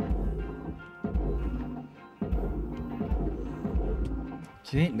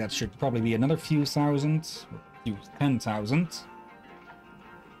 Okay, that should probably be another few thousand, few 10,000.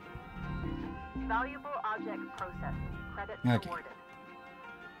 Valuable object processed. Credits Okay. awarded.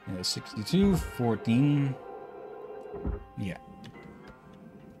 62, 14. Yeah.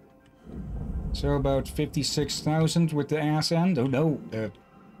 So about 56,000 with the ass end. Oh no,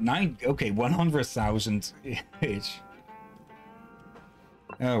 100,000 each.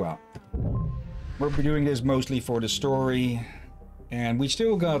 Oh well. We're doing this mostly for the story. And we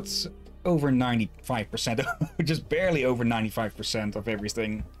still got over 95%, just barely over 95% of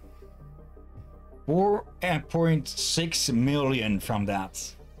everything. 4.6 million from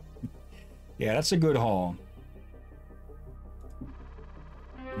that. Yeah, that's a good haul.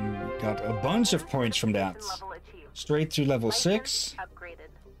 We got a bunch of points from that. Level achieved. Straight to level License 6.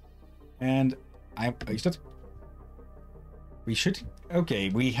 upgraded. And we should... Okay,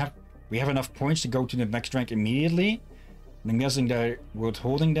 we have enough points to go to the next rank immediately. I'm guessing they're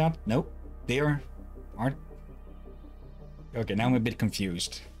holding that. Nope, they aren't. Okay, now I'm a bit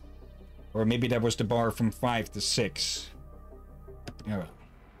confused. Or maybe that was the bar from 5 to 6. Oh.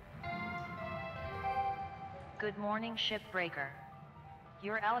 Good morning, Shipbreaker.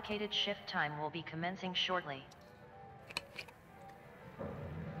 Your allocated shift time will be commencing shortly.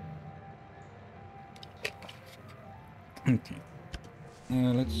 Okay.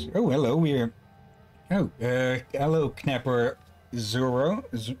 Let's... Oh, hello, we're... Oh, hello, Knapper Zoro.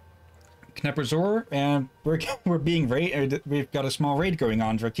 Knapper Zor, and we're being raided. We've got a small raid going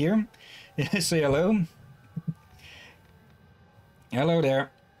on right here. Say hello. Hello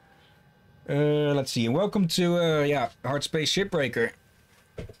there. Let's see, and welcome to, yeah, Hardspace Shipbreaker.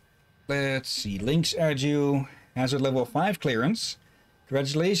 Let's see, links add you. Hazard level 5 clearance.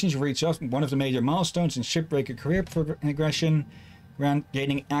 Congratulations, you reached one of the major milestones in Shipbreaker career progression.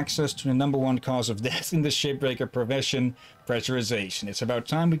 Gaining access to the #1 cause of death in the Shipbreaker profession, pressurization. It's about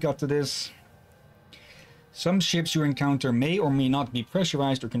time we got to this. Some ships you encounter may or may not be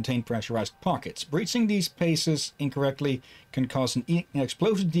pressurized or contain pressurized pockets. Breaching these spaces incorrectly can cause an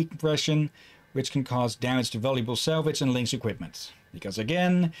explosive decompression, which can cause damage to valuable salvage and Link's equipment. Because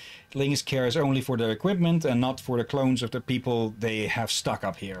again, Lynx cares only for their equipment and not for the clones of the people they have stuck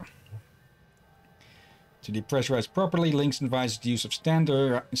up here. To depressurize properly, Lynx advises the use of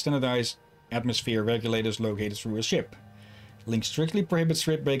standardized atmosphere regulators located through a ship. Lynx strictly prohibits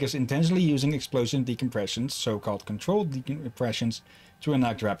shipbreakers intentionally using explosion decompressions, so-called controlled decompressions, to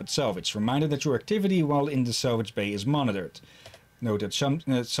enact rapid salvage. Reminder that your activity while in the salvage bay is monitored. Note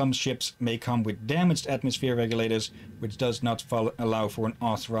that some ships may come with damaged atmosphere regulators, which does not allow for an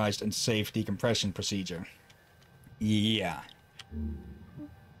authorized and safe decompression procedure. Yeah.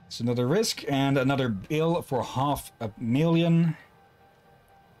 It's another risk and another bill for $500,000.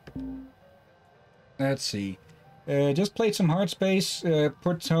 Let's see. Just played some Hardspace.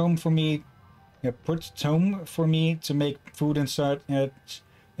 Put home for me. Put home for me to make food inside.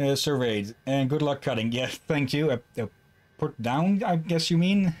 Surveyed. And good luck cutting. Yeah, thank you. Put down, I guess you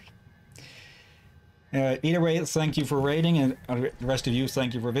mean. Either way, thank you for raiding, and the rest of you,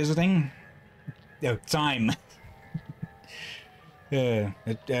 thank you for visiting. Oh, time.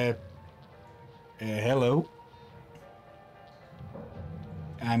 Hello.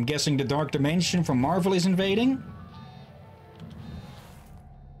 I'm guessing the Dark Dimension from Marvel is invading.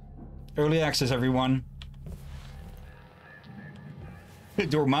 Early access, everyone.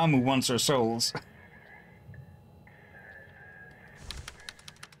 Dormammu wants our souls.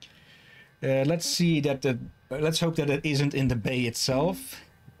 Let's see that let's hope that it isn't in the bay itself.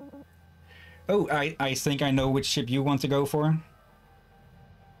 Oh, I think I know which ship you want to go for.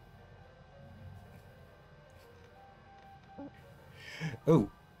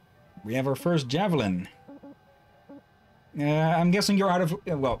 Oh, we have our first javelin. I'm guessing you're out of...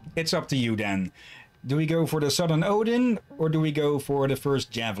 Well, it's up to you then. Do we go for the Southern Odin, or do we go for the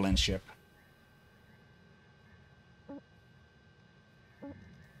first javelin ship?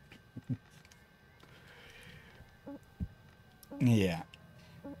 Yeah.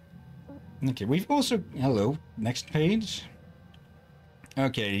 Okay, we've also... Hello, next page.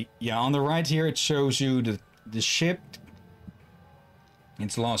 Okay, yeah, on the right here it shows you the ship,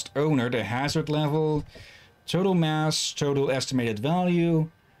 its lost owner, the hazard level, total mass, total estimated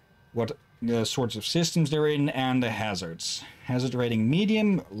value, what sorts of systems they're in, and the hazards. Hazard rating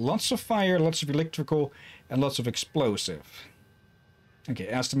medium, lots of fire, lots of electrical, and lots of explosive. Okay,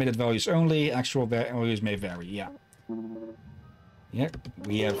 estimated values only, actual values may vary, yeah. Yep,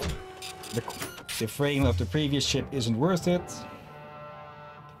 we have the frame of the previous ship isn't worth it.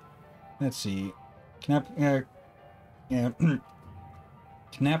 Let's see. Knapzor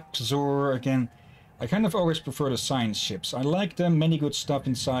again. I kind of always prefer the science ships. I like them, many good stuff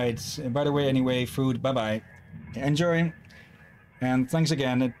inside. And by the way, anyway, food, bye-bye. Enjoy. And thanks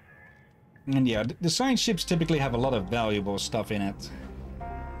again. And yeah, the science ships typically have a lot of valuable stuff in it.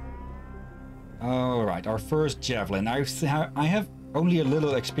 Alright, our first javelin. I have only a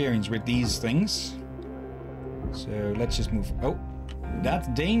little experience with these things. So let's just move... Oh,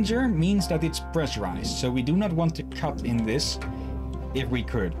 that danger means that it's pressurized. So we do not want to cut in this if we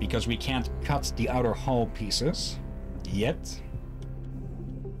could, because we can't cut the outer hull pieces yet.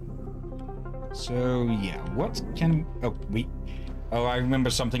 So yeah, what can... Oh, I remember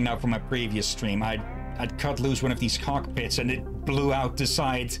something now from my previous stream. I'd cut loose one of these cockpits and it blew out the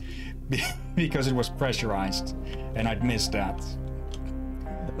side because it was pressurized, and I'd missed that.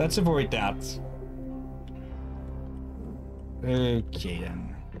 Let's avoid that. Okay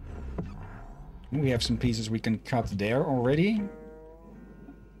then. We have some pieces we can cut there already.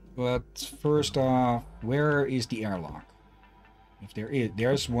 But first off, where is the airlock? If there is,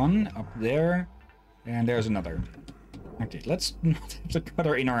 there's one up there, and there's another. Okay, let's not have the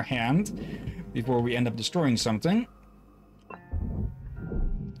cutter in our hand before we end up destroying something.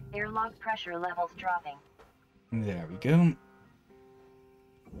 Airlock pressure levels dropping. There we go.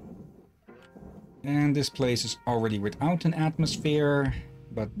 And this place is already without an atmosphere,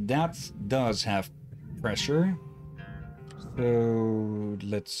 but that does have pressure. So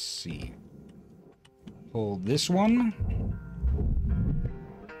let's see. Pull this one.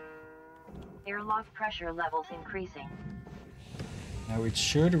 Airlock pressure levels increasing. Now it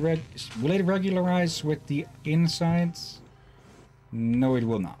should will it regularize with the insides? No, it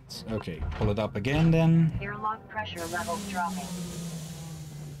will not. Okay, pull it up again then. Airlock pressure levels dropping.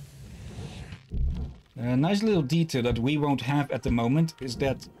 A nice little detail that we won't have at the moment is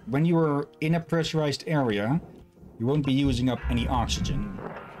that when you are in a pressurized area, you won't be using up any oxygen.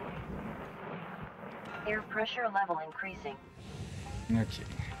 Air pressure level increasing. Okay.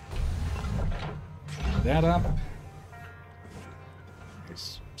 Open that up. I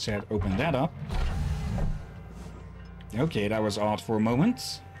said open that up. Okay, that was odd for a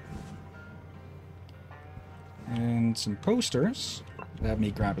moment. And some posters. Let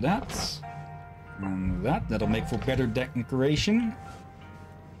me grab that. And that'll make for better decoration.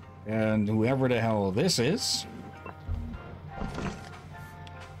 And whoever the hell this is.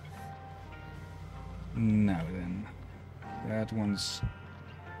 Now then. That one's...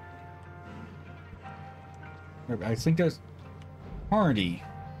 I think that's... Hardy.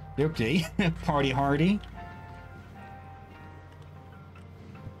 Okay, Party Hardy.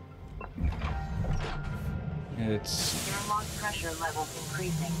 It's... Airlock pressure levels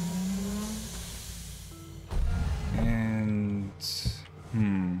increasing. And...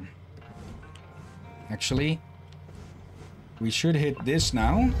 Actually, we should hit this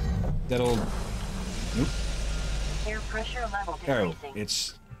now. That'll... Nope. Air pressure levels Oh, increasing.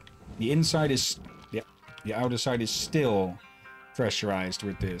 it's... The inside is... Yeah, the outer side is still pressurized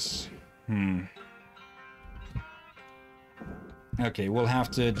with this. Okay, we'll have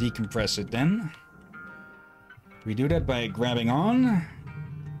to decompress it then. We do that by grabbing on.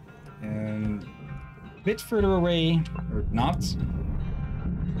 And... a bit further away, or not.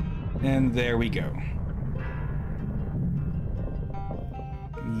 And there we go.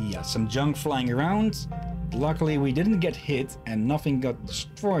 Yeah, some junk flying around. Luckily we didn't get hit and nothing got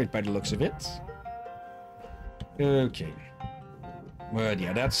destroyed by the looks of it. Okay. But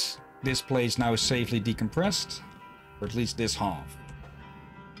yeah, this place now is safely decompressed. Or at least this half.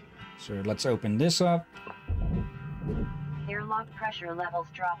 So let's open this up. Airlock pressure levels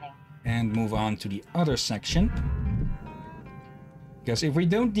dropping. And move on to the other section. Because if we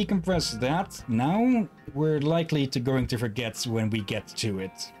don't decompress that now, we're likely to going to forget when we get to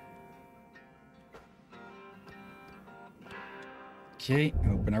it. Okay,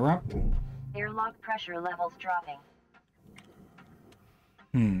 open her up. Airlock pressure levels dropping.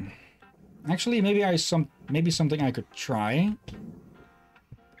 Actually, maybe something I could try.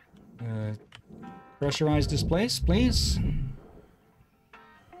 Pressurize this place, please.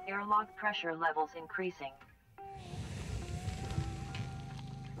 Airlock pressure levels increasing.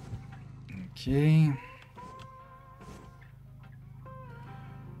 Okay.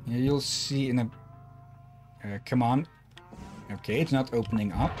 Yeah, you'll see in a... come on. Okay, it's not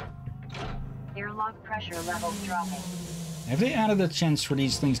opening up. Airlock pressure levels dropping. Have they added a chance for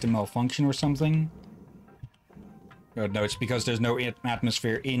these things to malfunction or something? Oh, no, it's because there's no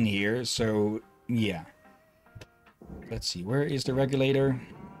atmosphere in here, so... yeah. Let's see, where is the regulator?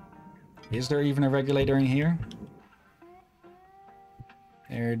 Is there even a regulator in here?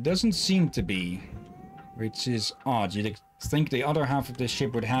 There doesn't seem to be, which is odd. You'd think the other half of the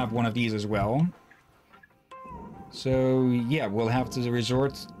ship would have one of these as well. So, yeah, we'll have to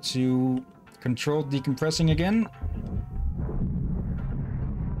resort to controlled decompressing again.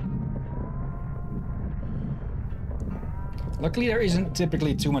 Luckily, there isn't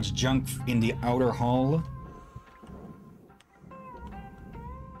typically too much junk in the outer hull.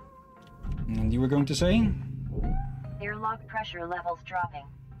 And you were going to say? Airlock pressure levels dropping.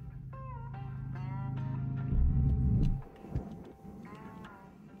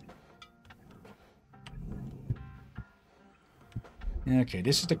 Okay,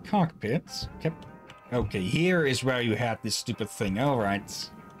 this is the cockpit. Okay, here is where you had this stupid thing. Alright.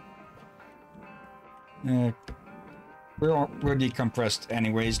 We're decompressed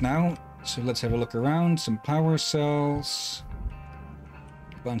anyways now. So let's have a look around. Some power cells.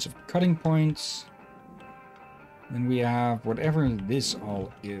 A bunch of cutting points. Then we have whatever this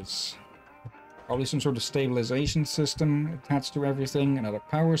all is. Probably some sort of stabilization system attached to everything. Another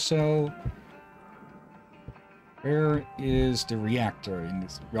power cell. Where is the reactor in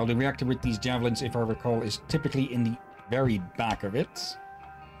this? Well, the reactor with these javelins, if I recall, is typically in the very back of it.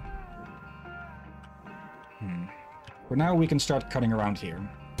 For now, we can start cutting around here.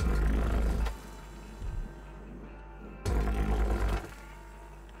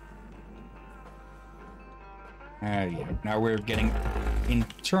 Yeah, now we're getting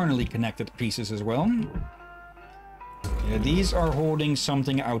internally connected pieces as well. These are holding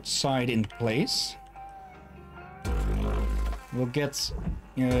something outside in place. We'll get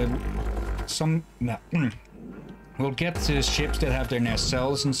some... No. We'll get ships that have their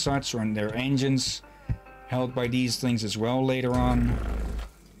nacelles and such, or their engines held by these things as well later on.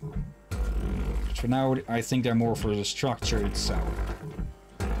 But for now, I think they're more for the structure itself.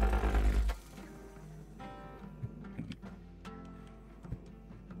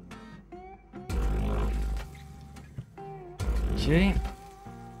 Okay.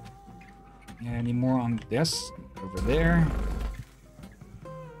 Any more on this? Over there.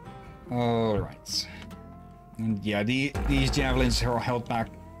 Alright. And yeah, these javelins are held back,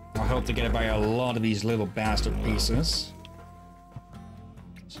 are held together by a lot of these little bastard pieces.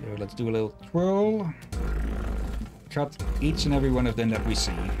 So let's do a little twirl. Cut each and every one of them that we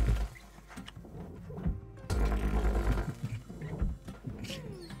see.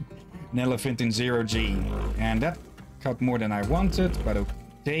 An elephant in 0G. And that cut more than I wanted, but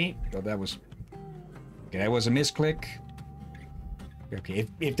okay. So that was... Okay, that was a misclick. Okay,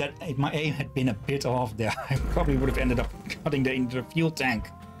 if my aim had been a bit off there, I probably would have ended up cutting into the fuel tank.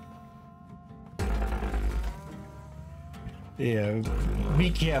 Yeah, be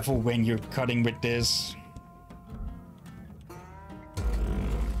careful when you're cutting with this.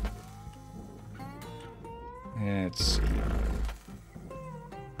 Let's see.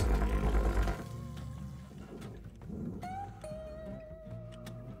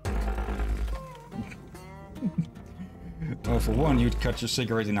 Well, for one, you'd cut your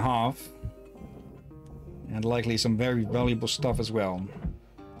cigarette in half. And likely some very valuable stuff as well.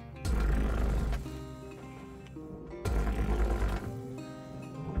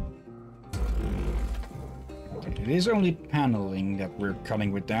 It is only paneling that we're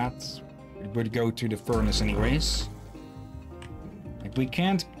cutting with that. It would go to the furnace anyways. Like we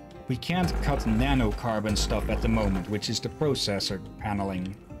can't cut nanocarbon stuff at the moment, which is the processor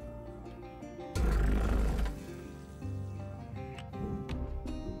paneling.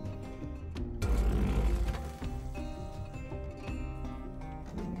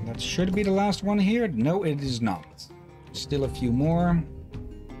 That should be the last one here. No, it is not. Still a few more.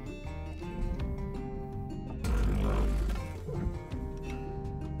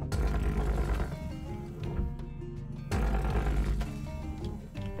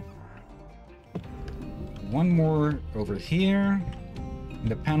 One more over here. And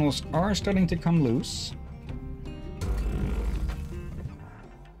the panels are starting to come loose.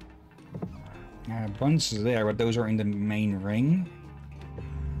 A bunch there, but those are in the main ring.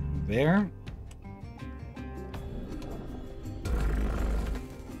 There.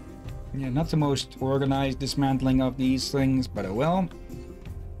 Yeah, not the most organized dismantling of these things, but oh well.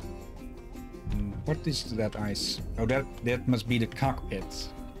 What is that ice? Oh, that must be the cockpit.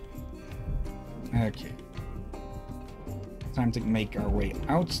 Okay. Time to make our way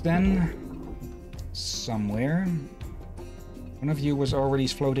out then. Somewhere. One of you was already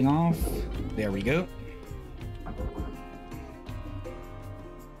floating off. There we go.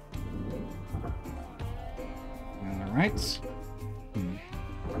 Alright.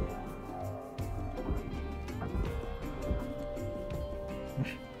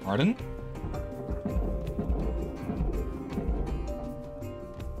 Pardon?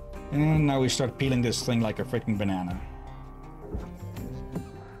 And now we start peeling this thing like a freaking banana.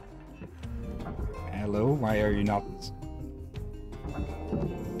 Hello, why are you not...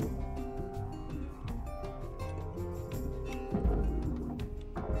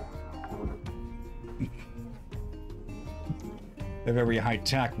 A very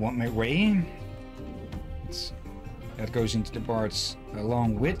high-tech way. That goes into the parts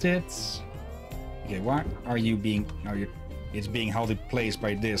along with it. Okay, why are you being... It's being held in place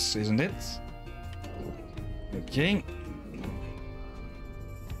by this, isn't it? Okay.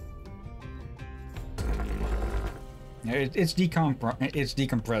 It's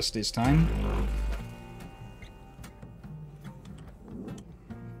decompressed this time.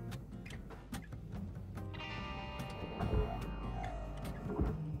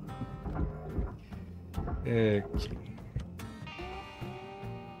 Okay.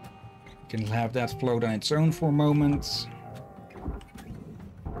 Can have that float on its own for a moment.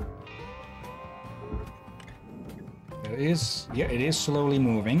 It is slowly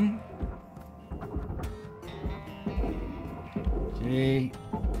moving. Okay.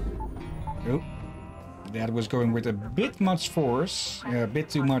 Oh, that was going with a bit much force, a bit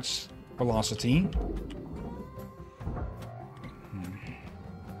too much velocity.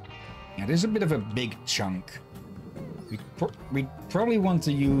 Yeah, this is a bit of a big chunk. We probably want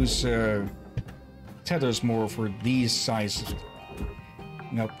to use tethers more for these sizes,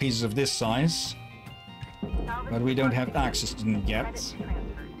 pieces of this size. Salvage But we don't have access to them yet. Credits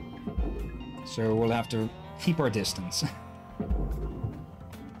transferred. So we'll have to keep our distance.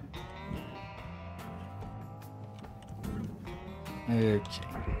 Okay.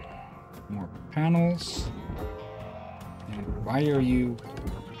 More panels. And why are you...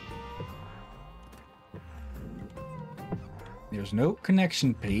 There's no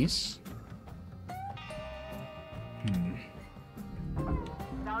connection piece.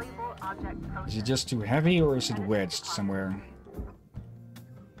 Valuable object Is processed. it just too heavy or is it wedged somewhere?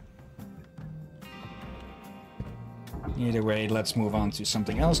 Either way, let's move on to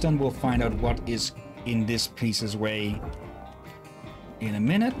something else, then we'll find out what is in this piece's way in a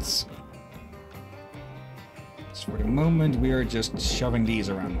minute. So for the moment, we are just shoving these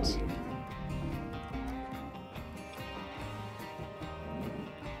around.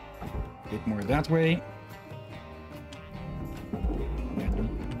 Bit more that way.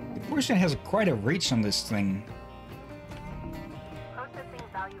 The person has quite a reach on this thing. Processing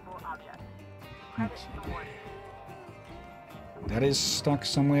valuable object. Credits awarded. That is stuck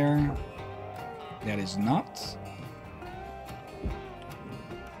somewhere. That is not.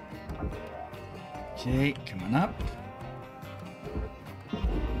 Okay, coming up.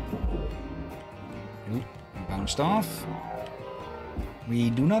 Oop, bounced off. We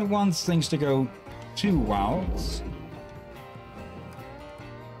do not want things to go too wild.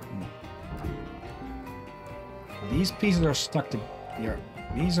 These pieces are stuck to... Yeah,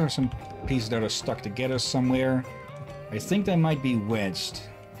 these are some pieces that are stuck together somewhere. I think they might be wedged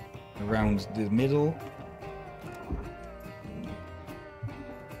around the middle.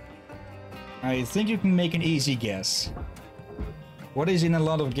 I think you can make an easy guess. What is in a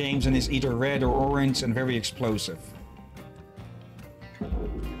lot of games and is either red or orange and very explosive?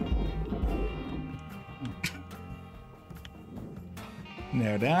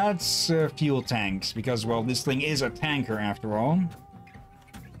 No, that's fuel tanks, because, well, this thing is a tanker after all.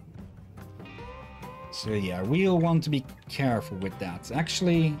 So yeah, we'll want to be careful with that.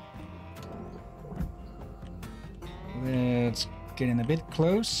 Actually, let's get in a bit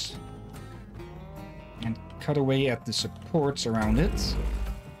close and cut away at the supports around it,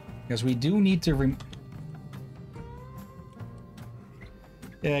 because we do need to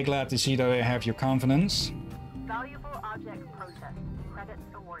Yeah, glad to see that I have your confidence. Valuable object processed. Credits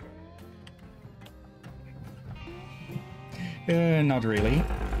awarded. Not really.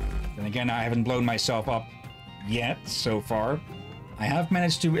 Then again, I haven't blown myself up yet, so far. I have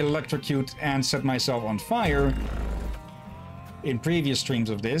managed to electrocute and set myself on fire in previous streams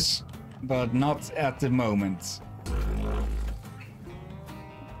of this, but not at the moment.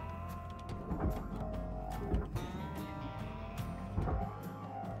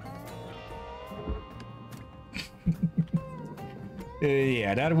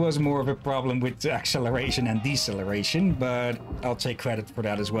 Yeah, that was more of a problem with acceleration and deceleration, but I'll take credit for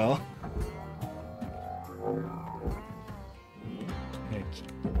that as well. Okay.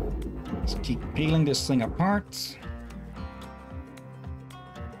 Let's keep peeling this thing apart.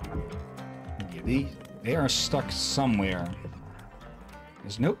 Yeah, they are stuck somewhere.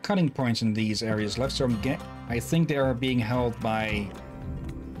 There's no cutting points in these areas left, so I think they are being held by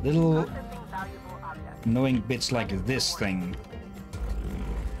little Processing valuable object. annoying bits like this thing.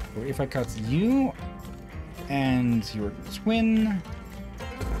 So if I cut you and your twin,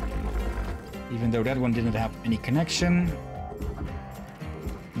 even though that one didn't have any connection,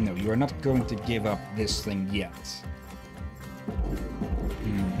 no, you are not going to give up this thing yet.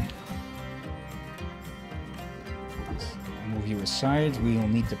 Move you aside, we'll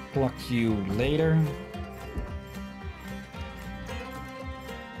need to pluck you later.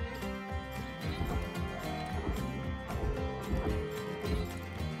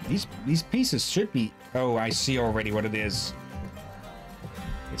 These pieces should be... Oh, I see already what it is.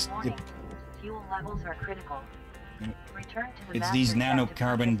 It's Warning. Fuel levels are critical. Return to the it's these master shaft to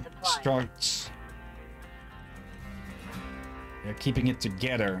nanocarbon get supplies. struts. They're keeping it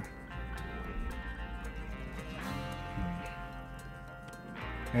together.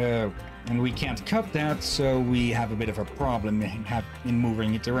 And we can't cut that, so we have a bit of a problem in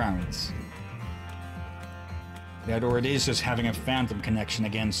moving it around. That, or it is just having a phantom connection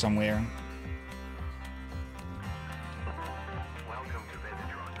again somewhere. Welcome to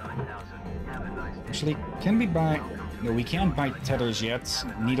Metatron 9000. Have a nice day. Actually, can we buy... No, we can't buy tethers yet.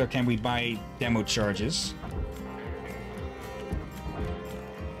 Neither can we buy demo charges.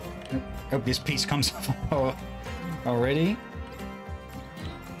 Oh, this piece comes off already.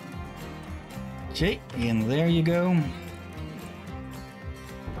 Okay, and there you go.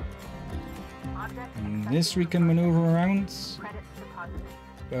 Object And accepted. this we can maneuver around. Credits deposited.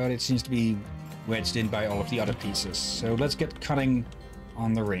 But it seems to be wedged in by all of the other pieces. So let's get cutting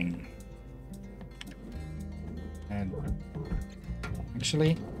on the ring. And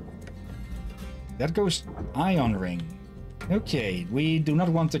actually, that goes ion ring. Okay, we do not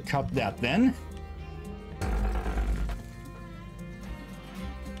want to cut that then.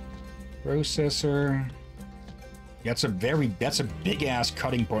 Processor. That's a big ass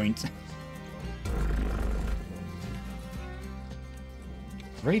cutting point.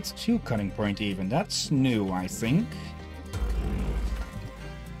 Grade 2 cutting point even. That's new, I think.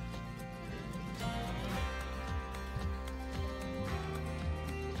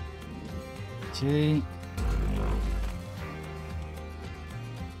 Okay.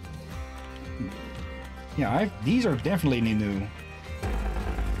 Yeah, these are definitely new.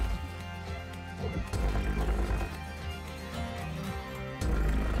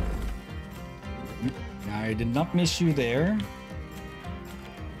 I did not miss you there.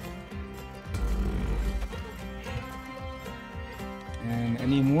 And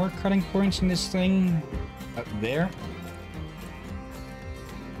any more cutting points in this thing? Up there.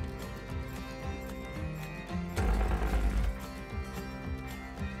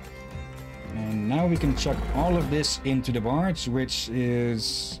 And now we can chuck all of this into the barge, which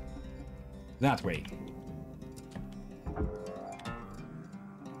is that way.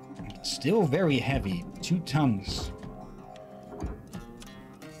 It's still very heavy, 2 tons.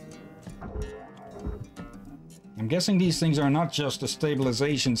 I'm guessing these things are not just a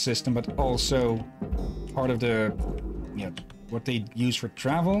stabilization system, but also part of the, what they use for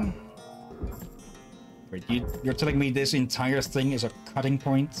travel. Wait, you're telling me this entire thing is a cutting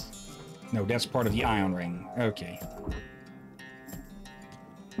point? No, that's part of the ion ring. Okay.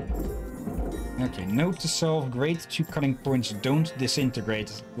 Okay, note to self, grade 2 cutting points don't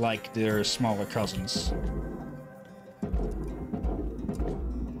disintegrate like their smaller cousins.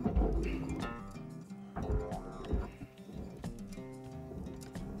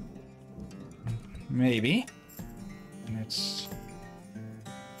 Maybe. Let's...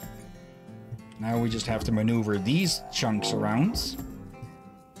 Now we just have to maneuver these chunks around.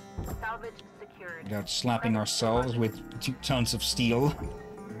 Salvage secured. Without slapping ourselves with 2 tons of steel.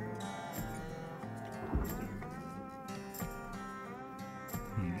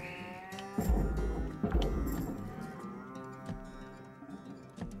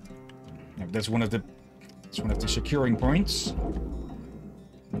 That's one of the securing points.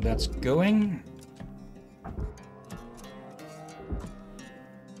 That's going.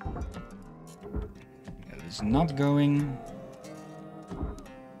 That is not going.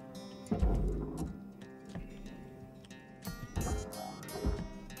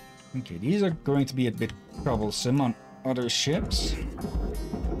 Okay, these are going to be a bit troublesome on other ships.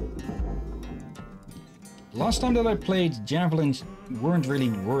 Last time that I played, javelins weren't really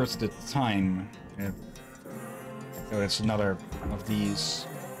worth the time. Oh, that's another of these.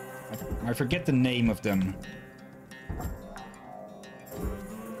 I forget the name of them.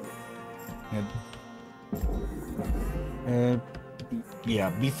 Yeah,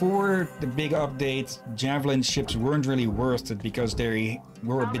 before the big update, javelin ships weren't really worth it because they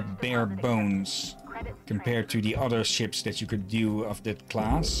were a bit bare bones compared to the other ships that you could do of that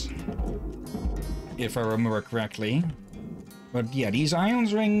class, if I remember correctly. But yeah, these ion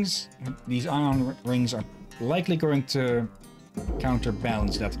rings are likely going to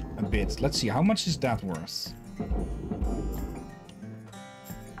counterbalance that a bit. Let's see, how much is that worth?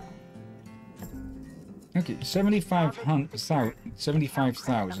 Okay,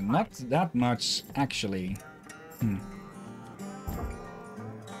 75,000. Not that much, actually.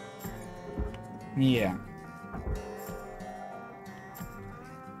 Yeah.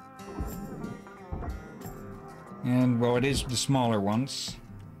 And, well, it is the smaller ones.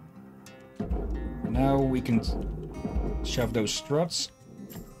 Now we can shove those struts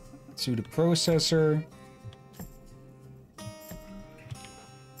to the processor.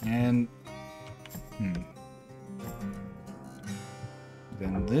 And...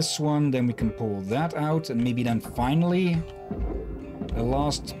 Then this one, then we can pull that out, and maybe then finally the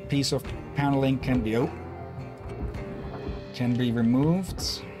last piece of paneling can be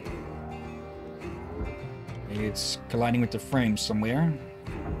removed. It's colliding with the frame somewhere.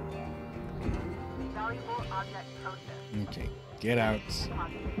 Valuable object processed. Okay, get out.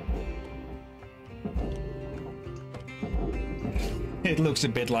 It looks a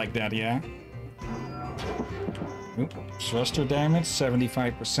bit like that, yeah. Oop, thruster damage,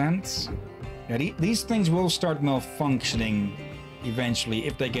 75%. Yeah, these things will start malfunctioning eventually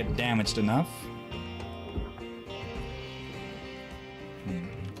if they get damaged enough. We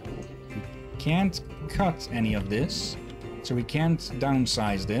can't cut any of this, so we can't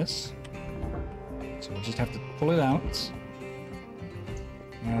downsize this. So we'll just have to pull it out.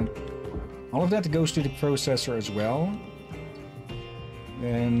 And all of that goes to the processor as well.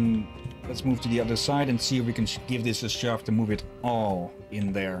 Then let's move to the other side and see if we can give this a shove to move it all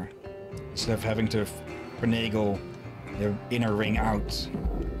in there. Instead of having to finagle the inner ring out.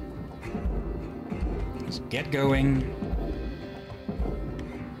 Let's get going.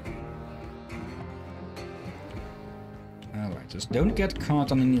 Alright, just don't get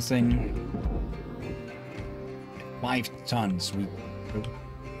caught on anything. 5 tons.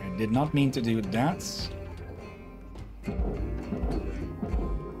 I did not mean to do that.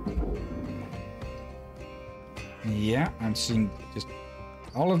 Yeah, I'm seeing just...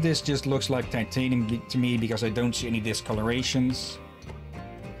 all of this just looks like titanium to me because I don't see any discolorations.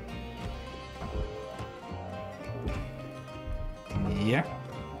 Yeah.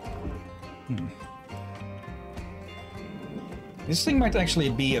 This thing might actually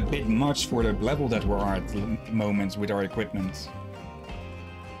be a bit much for the level that we're at the moment with our equipment.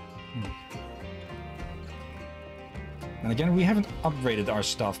 And again, we haven't upgraded our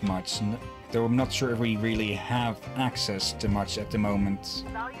stuff much, though I'm not sure if we really have access to much at the moment.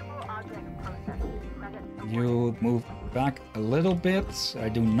 You move back a little bit. I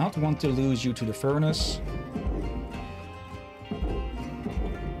do not want to lose you to the furnace.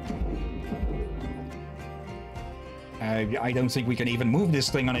 I don't think we can even move this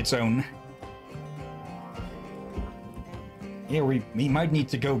thing on its own. Yeah, we might need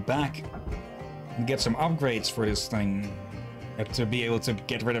to go back and get some upgrades for this thing to be able to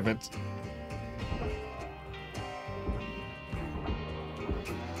get rid of it.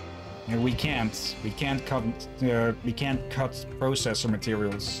 Yeah, we can't cut processor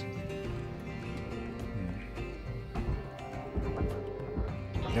materials.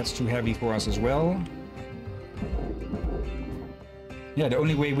 That's too heavy for us as well. Yeah, the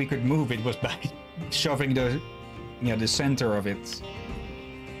only way we could move it was by shoving the center of it.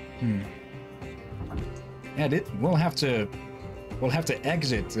 Yeah, we'll have to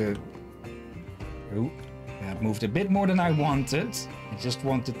exit. Oh, that moved a bit more than I wanted. I just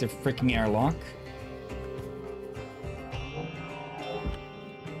wanted the freaking airlock.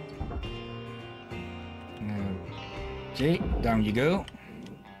 Okay, down you go.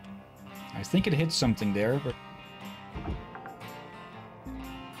 I think it hit something there, but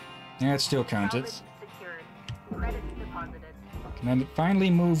yeah, it still counted. Can I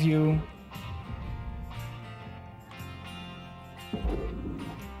finally move you?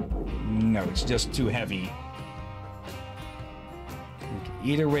 No, it's just too heavy. Okay,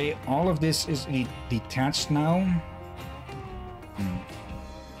 either way, all of this is detached now.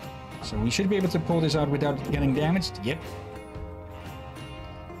 So we should be able to pull this out without getting damaged. Yep.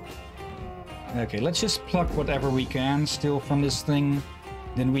 Okay, let's just pluck whatever we can still from this thing.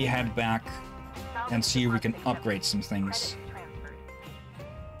 Then we head back and see if we can upgrade some things.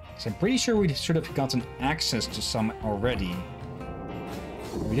 So I'm pretty sure we should have gotten access to some already.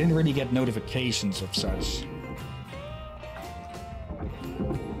 We didn't really get notifications of such.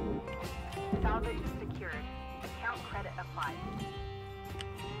 Salvage secured. Account credit applied.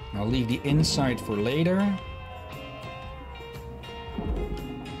 I'll leave the inside for later.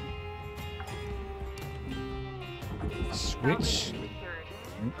 Switch.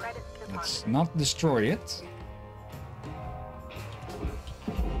 Let's not destroy it.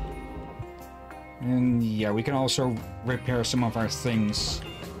 And yeah, we can also repair some of our things.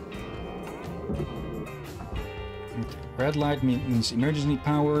 Red light means emergency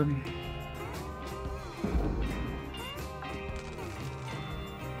power.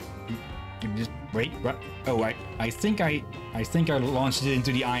 Just wait. Oh, I think I launched it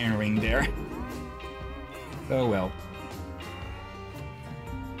into the iron ring there. Oh well.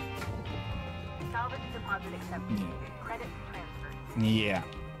 Yeah.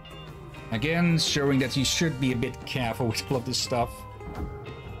 Again, showing that you should be a bit careful with all of this stuff.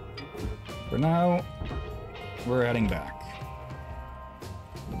 For now, we're heading back.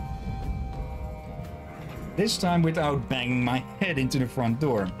 This time without banging my head into the front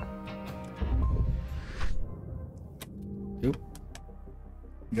door. Oop.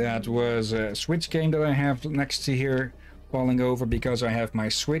 That was a switch game that I have next to here falling over because I have my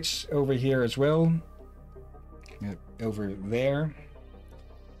switch over here as well. Over there.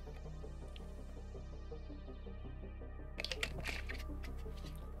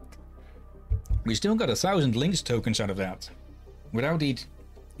 We still got 1,000 links tokens out of that, without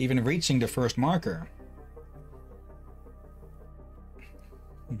even reaching the first marker.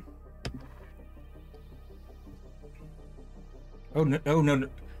 Oh no! Oh no!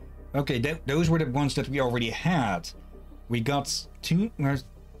 Okay, those were the ones that we already had. We got two.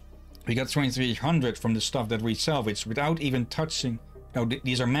 We got 2300 from the stuff that we salvaged without even touching... Oh,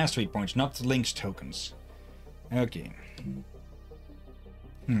 these are mastery points, not links tokens. Okay.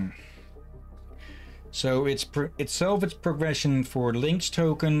 So it's salvage progression for links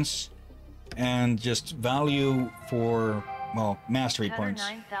tokens and just value for, well, mastery points.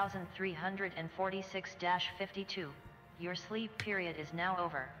 9346-52. Your sleep period is now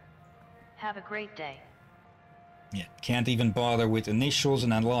over. Have a great day. Yeah, can't even bother with initials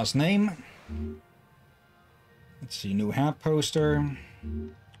and then last name. Let's see, new hat poster.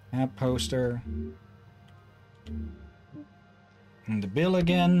 Hat poster. And the bill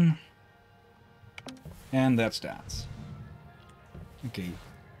again. And that's that. Okay,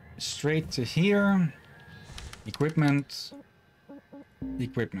 straight to here. Equipment.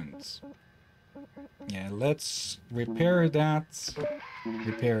 Equipment. Yeah, let's repair that.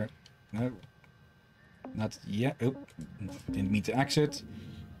 Repair. No. Not yet. Oh, didn't mean to exit.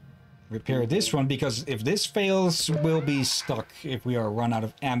 Repair this one, because if this fails, we'll be stuck if we are run out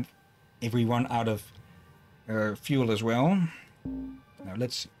of if we run out of fuel as well. Now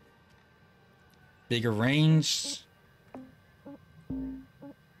let's bigger range,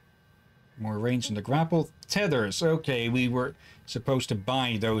 more range in the grapple. Tethers. Okay, we were supposed to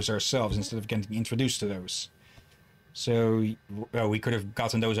buy those ourselves instead of getting introduced to those. So well, we could have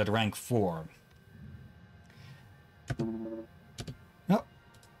gotten those at rank 4. Oh.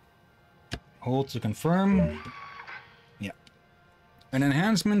 Hold to confirm. Yeah. An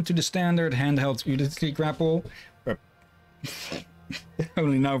enhancement to the standard handheld utility grapple.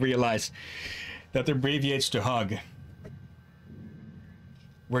 Only now realize that abbreviates to hug.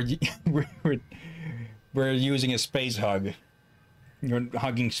 We're using a space hug. You're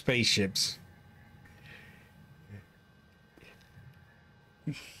hugging spaceships.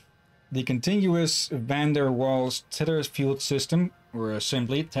 The continuous van der Waals tether field system, or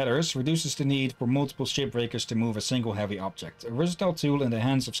simply tethers, reduces the need for multiple shipbreakers to move a single heavy object. A versatile tool in the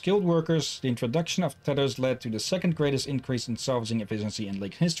hands of skilled workers, the introduction of tethers led to the second greatest increase in salvaging efficiency in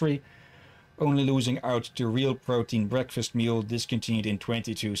Lake history, only losing out to Real Protein Breakfast Meal, discontinued in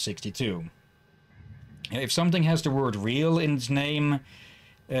 2262. If something has the word real in its name,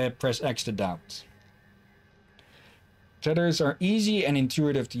 press X to doubt. Tethers are easy and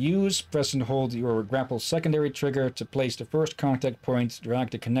intuitive to use. Press and hold your grapple secondary trigger to place the first contact point, drag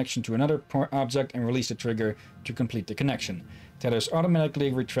the connection to another object, and release the trigger to complete the connection. Tethers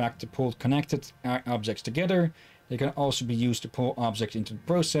automatically retract to pull connected objects together. They can also be used to pull objects into the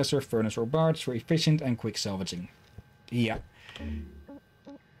processor, furnace, or barge for efficient and quick salvaging. Yeah.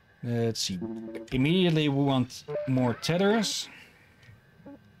 Let's see. Immediately we want more tethers.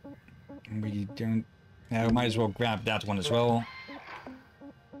 We don't... Yeah, we might as well grab that one as well.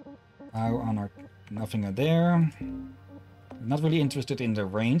 On our... Nothing there. Not really interested in the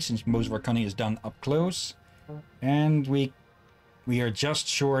range, since most of our cunning is done up close. And we are just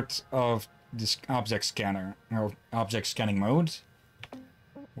short of this object scanner, or object scanning mode,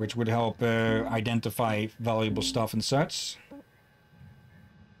 which would help identify valuable stuff and such.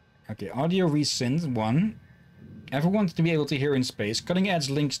 Okay, audio resynth 1. Everyone to be able to hear in space. Cutting edge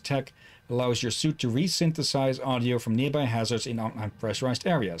links tech allows your suit to resynthesize audio from nearby hazards in unpressurized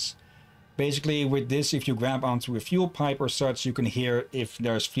areas. Basically, with this, if you grab onto a fuel pipe or such, you can hear if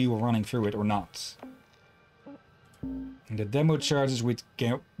there's fuel running through it or not. And the demo charges we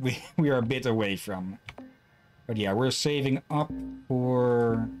are a bit away from. But yeah, we're saving up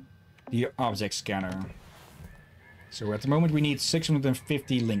for the object scanner. So at the moment we need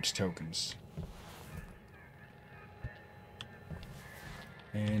 650 links tokens.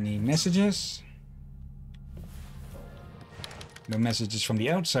 Any messages? No messages from the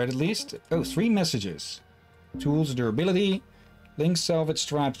outside, at least. Oh, 3 messages. Tools, durability. Link salvage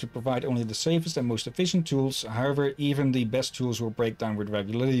stripes to provide only the safest and most efficient tools. However, even the best tools will break down with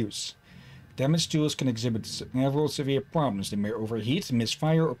regular use. Damaged tools can exhibit several severe problems. They may overheat,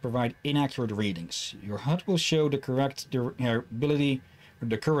 misfire, or provide inaccurate readings. Your HUD will show the correct durability, or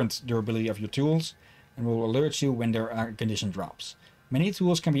the current durability of your tools, and will alert you when their condition drops. Many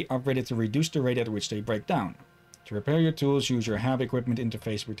tools can be upgraded to reduce the rate at which they break down. To repair your tools, use your HAB equipment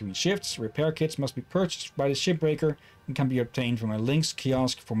interface between shifts. Repair kits must be purchased by the Shipbreaker and can be obtained from a Link's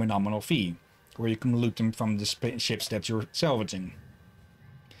kiosk for a nominal fee, or you can loot them from the ships that you're salvaging.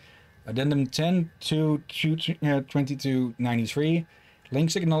 Addendum 10 to 2293.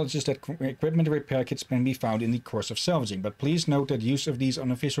 Links acknowledges that equipment repair kits can be found in the course of salvaging, but please note that use of these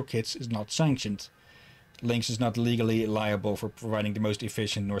unofficial kits is not sanctioned. Links is not legally liable for providing the most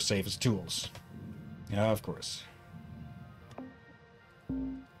efficient nor safest tools. Yeah, of course.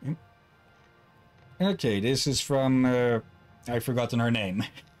 Okay, this is from... I've forgotten her name.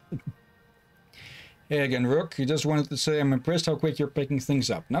 Hey again, Rook. You just wanted to say I'm impressed how quick you're picking things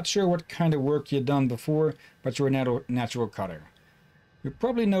up. Not sure what kind of work you've done before, but you're a natural cutter. You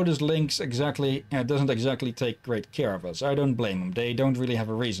probably noticed Lynx doesn't exactly take great care of us. I don't blame them. They don't really have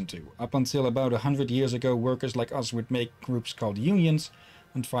a reason to. Up until about 100 years ago, workers like us would make groups called unions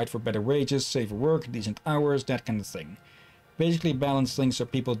and fight for better wages, safer work, decent hours, that kind of thing. Basically balance things so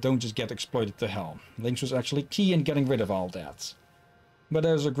people don't just get exploited to hell. Lynx was actually key in getting rid of all that. But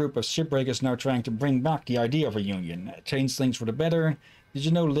there's a group of shipbreakers now trying to bring back the idea of a union, change things for the better. Did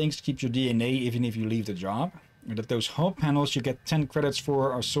you know Lynx keeps your DNA even if you leave the job? Or that those hull panels you get 10 credits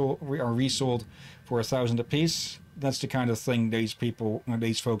for are resold for 1,000 apiece? That's the kind of thing these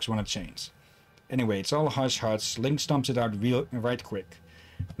folks want to change. Anyway, it's all hush-hush. Lynx stomps it out right quick.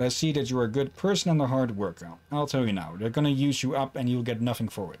 But I see that you're a good person and a hard worker. I'll tell you now, they're gonna use you up and you'll get nothing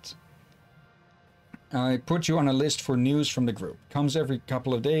for it. I put you on a list for news from the group. Comes every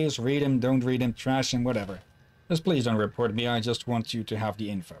couple of days, read him, don't read him, trash him, whatever. Just please don't report me, I just want you to have the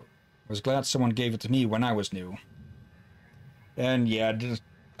info. I was glad someone gave it to me when I was new. And yeah,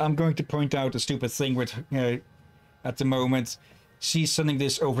 I'm going to point out a stupid thing with, at the moment, she's sending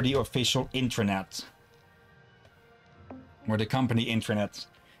this over the official intranet. Or the company intranet.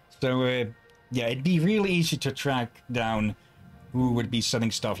 So, yeah, it'd be really easy to track down who would be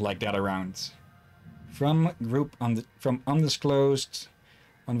sending stuff like that around. From undisclosed,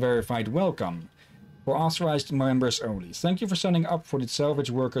 unverified welcome. For authorized members only. Thank you for signing up for the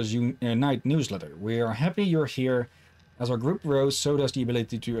Salvage Workers Unite newsletter. We are happy you're here. As our group grows, so does the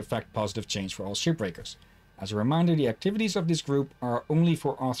ability to effect positive change for all shipbreakers. As a reminder, the activities of this group are only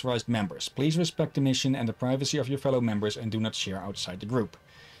for authorized members. Please respect the mission and the privacy of your fellow members and do not share outside the group.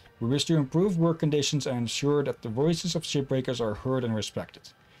 We wish to improve work conditions and ensure that the voices of shipbreakers are heard and respected.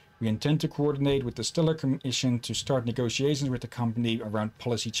 We intend to coordinate with the Stellar Commission to start negotiations with the company around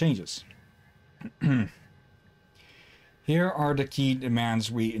policy changes. Here are the key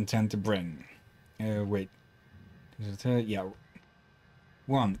demands we intend to bring. Wait. Yeah.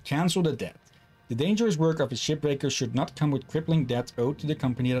 1. Cancel the debt. The dangerous work of a shipbreaker should not come with crippling debt owed to the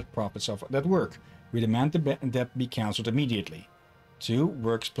company that profits off that work. We demand the debt be cancelled immediately. 2.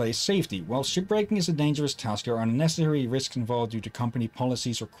 Workplace safety. While shipbreaking is a dangerous task, there are unnecessary risks involved due to company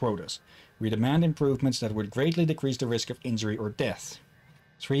policies or quotas. We demand improvements that would greatly decrease the risk of injury or death.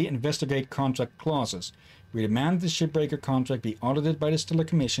 3. Investigate contract clauses. We demand the shipbreaker contract be audited by the Stellar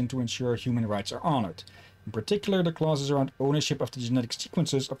Commission to ensure human rights are honored. In particular, the clauses around ownership of the genetic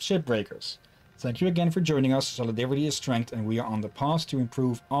sequences of shipbreakers. Thank you again for joining us. Solidarity is strength, and we are on the path to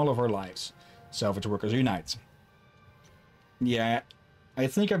improve all of our lives. Salvage Workers Unite. Yeah, I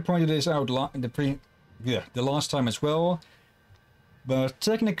think I pointed this out the last time as well. But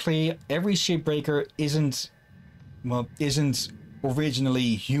technically, every shipbreaker isn't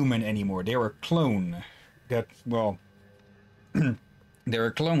originally human anymore. They're a clone that, well, they're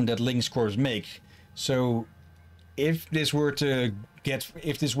a clone that Lynx Corps make. So, if this were to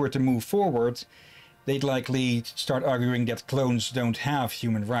move forward, they'd likely start arguing that clones don't have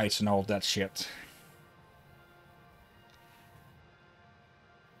human rights and all that shit.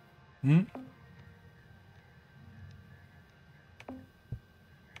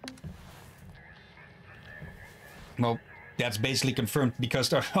 Well, that's basically confirmed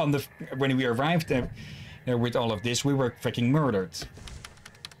because when we arrived there with all of this, we were freaking murdered.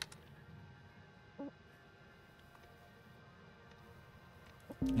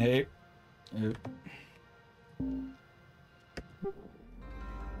 Hey.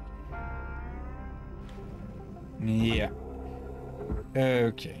 Yeah.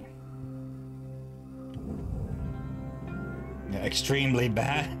 Okay. Yeah, extremely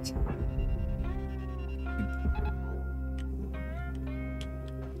bad.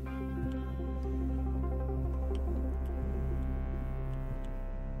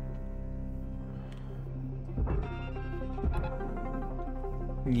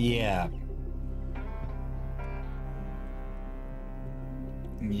 Yeah.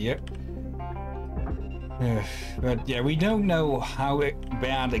 Yep. But yeah, we don't know how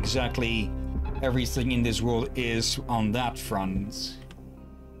bad exactly everything in this world is on that front.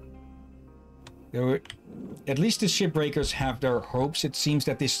 At least the shipbreakers have their hopes. It seems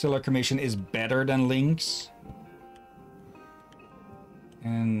that this Stellar Commission is better than Lynx.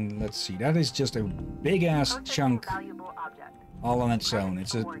 And let's see, that is just a big ass chunk all on its own.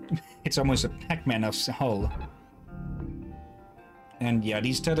 It's almost a Pac-Man of hull. And yeah,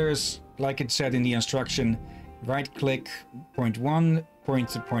 these tethers, like it said in the instruction, right click point 1, point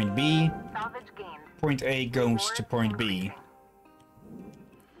to point B, point A goes to point B.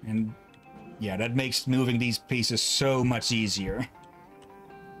 And yeah, that makes moving these pieces so much easier.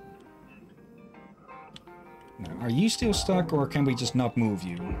 Now, are you still stuck, or can we just not move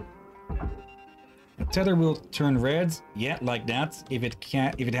you? The tether will turn red, yeah, like that, if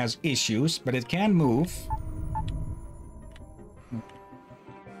it has issues, but it can move.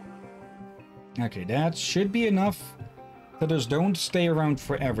 Okay, that should be enough. Tethers don't stay around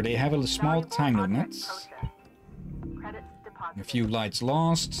forever. They have a small time limit. A few lights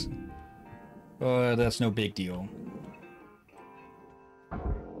lost, but that's no big deal.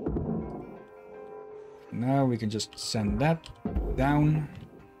 Now we can just send that down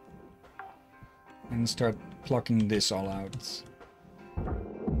and start plucking this all out.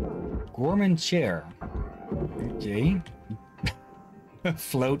 Gorman chair. Okay.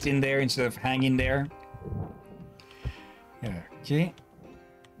 Float in there instead of hanging there. Okay.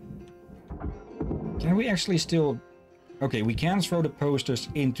 Can we actually still... Okay, we can throw the posters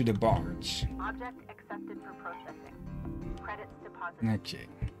into the barge. Object accepted for processing. Credits deposited. Okay.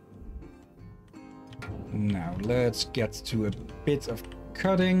 Now let's get to a bit of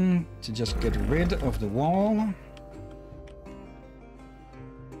cutting to just get rid of the wall.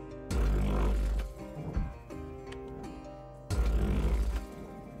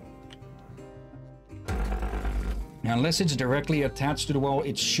 Now, unless it's directly attached to the wall,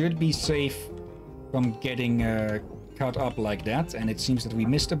 it should be safe from getting cut up like that, and it seems that we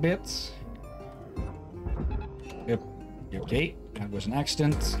missed a bit. Yep. Okay, that was an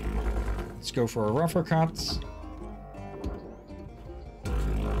accident. Let's go for a rougher cut.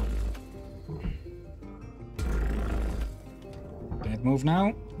 Can it move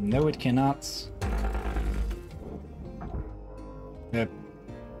now? No, it cannot.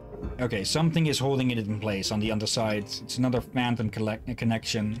 Okay, something is holding it in place on the underside. It's another phantom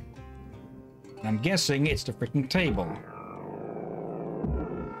connection. I'm guessing it's the freaking table.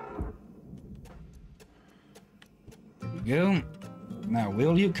 There we go. Now,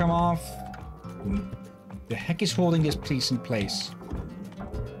 will you come off? The heck is holding this piece in place?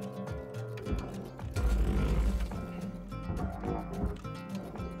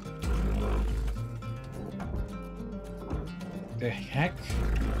 The heck?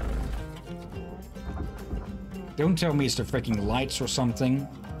 Don't tell me it's the freaking lights or something.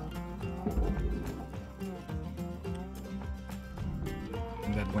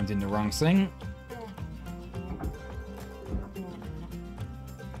 And that went in the wrong thing.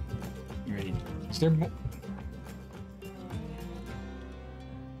 Wait, is there more?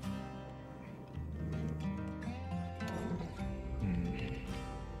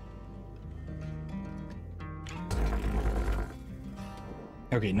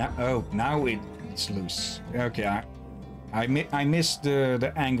 Okay, now now it's loose. Okay, I missed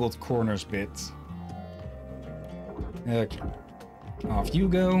the angled corners bit. Okay, off you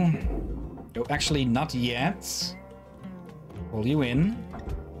go. Oh, actually, not yet. Pull you in.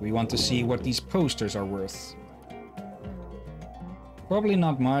 We want to see what these posters are worth. Probably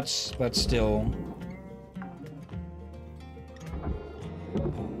not much, but still.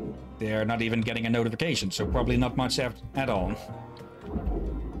 They're not even getting a notification, so probably not much at all.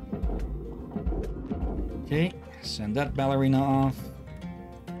 Okay, send that ballerina off.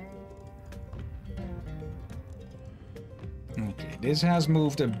 Okay, this has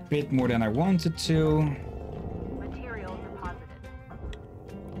moved a bit more than I wanted to. Material deposited.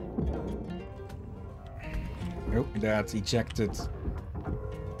 Oh, that ejected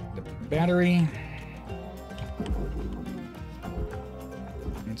the battery.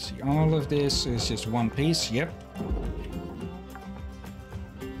 Let's see, all of this is just one piece, yep.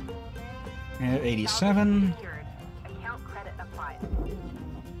 87. Secured. Account credit applied.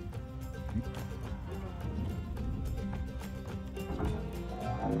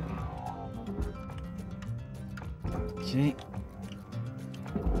 Okay.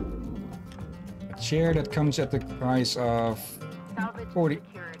 A chair that comes at the price of Salvage 40,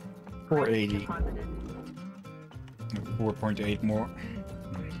 secured. 480. Credits deposited. 4.8 more.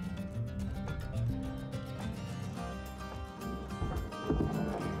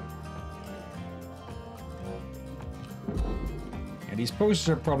 Yeah, these posters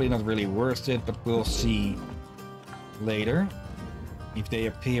are probably not really worth it, but we'll see later if they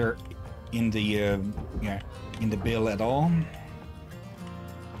appear in the in the bill at all.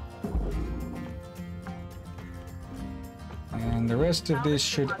 And the rest of this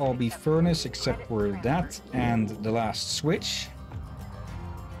should all be furnace except for that and the last switch.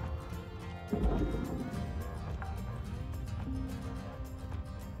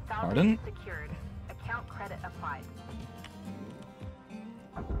 Pardon? Salvage secured. Account credit applied.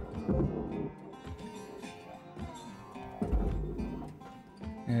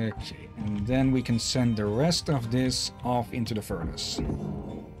 Okay, and then we can send the rest of this off into the furnace.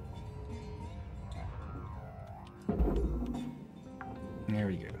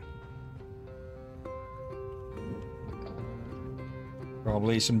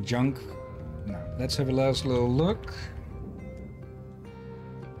 Probably some junk. No, let's have a last little look.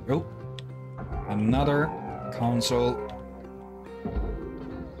 Oh, another console.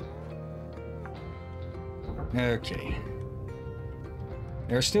 Okay.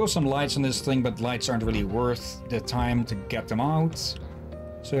 There are still some lights on this thing, but lights aren't really worth the time to get them out.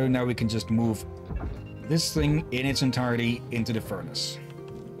 So now we can just move this thing in its entirety into the furnace.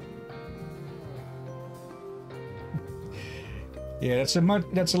 Yeah, that's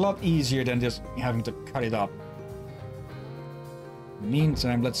a lot easier than just having to cut it up. In the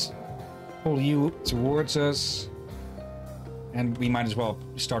meantime, let's pull you towards us, and we might as well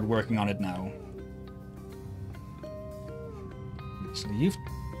start working on it now. So you've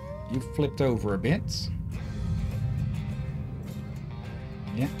flipped over a bit.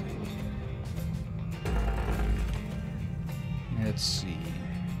 Yeah. Let's see.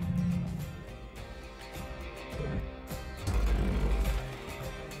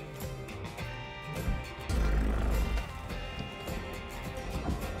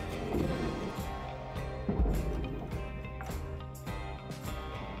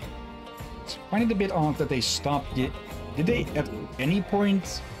 I find it a bit odd that they stopped it. Did they at any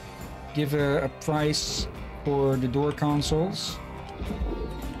point give a price for the door consoles?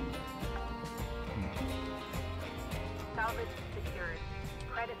 Salvage secured.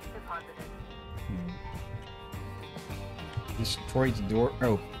 Credits deposited. Destroyed the door.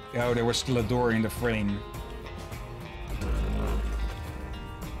 Oh, there was still a door in the frame.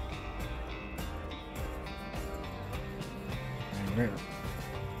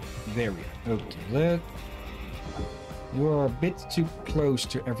 There we are. Okay, you are a bit too close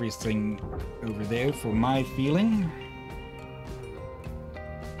to everything over there for my feeling.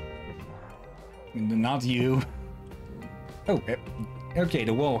 Not you. Oh, okay,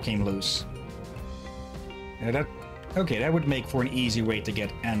 the wall came loose. Okay, that would make for an easy way to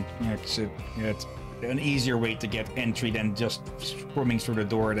get it's an easier way to get entry than just swarming through the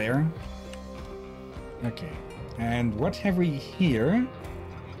door there. Okay, and what have we here?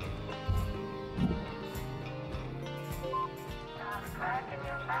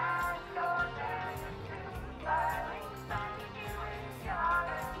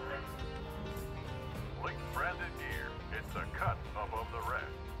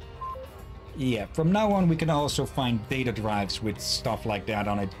 Yeah, from now on we can also find data drives with stuff like that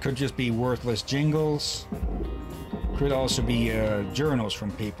on it. Could just be worthless jingles. Could also be journals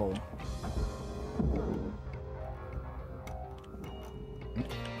from people.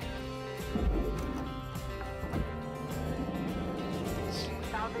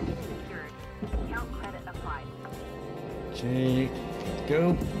 Salvage secured. Account credit applied. Okay,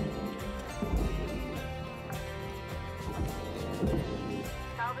 go.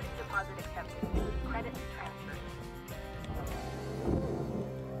 Salvage deposit accepted. Credits transferred.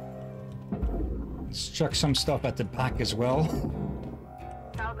 Let's chuck some stuff at the back as well.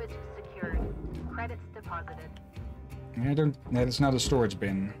 Salvage secured. Credits deposited. That's not a storage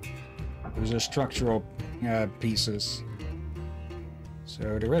bin. Those are structural pieces.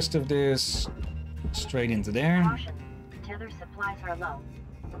 So the rest of this straight into there. Caution. Tether supplies are low.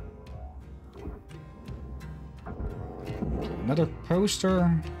 Another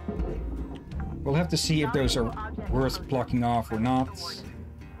poster. We'll have to see if those are worth blocking off or not.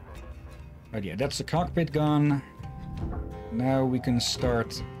 But yeah, that's the cockpit gun. Now we can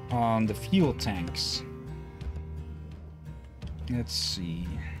start on the fuel tanks. Let's see.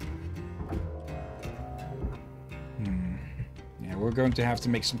 Yeah, we're going to have to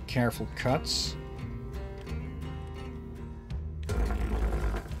make some careful cuts.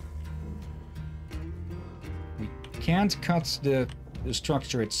 We can't cut the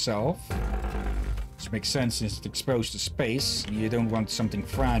structure itself, which makes sense since it's exposed to space. You don't want something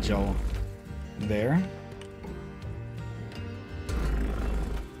fragile there.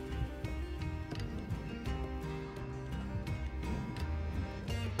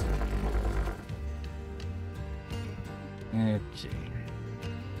 Okay.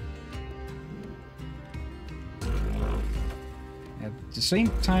 At the same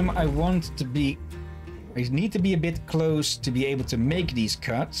time, I need to be a bit close to be able to make these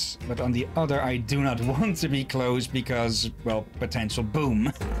cuts, but on the other, I do not want to be close because, well, potential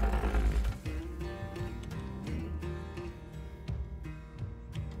boom.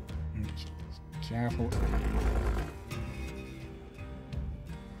 Okay, careful.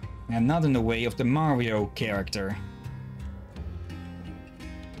 And not in the way of the Mario character.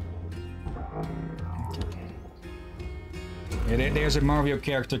 Yeah, there's a Mario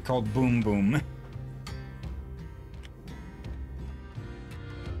character called Boom Boom.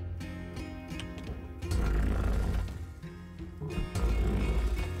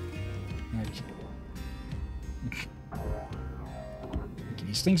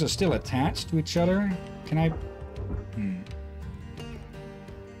 these things are still attached to each other. Can I...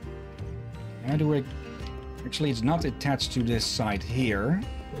 How do I... Actually, it's not attached to this side here.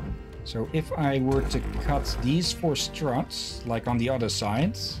 So if I were to cut these 4 struts, like on the other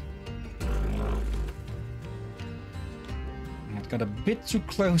side... It got a bit too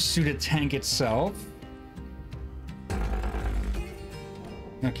close to the tank itself.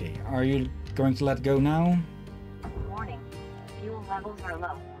 Okay, are you going to let go now? Warning. Fuel levels are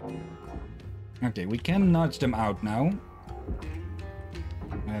low. Okay, we can nudge them out now.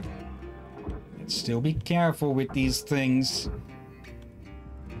 Let's still be careful with these things.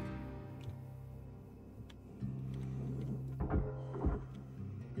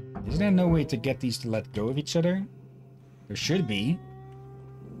 Is there no way to get these to let go of each other? There should be.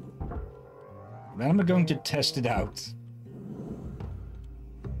 Then I'm going to test it out.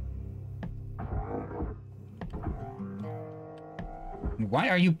 Why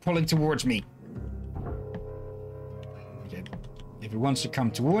are you pulling towards me? Okay. If it wants to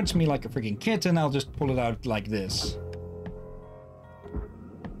come towards me like a freaking kitten, I'll just pull it out like this.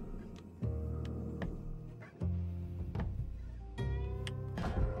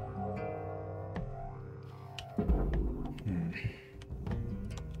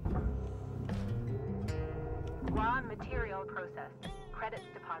 Raw material processed. Credits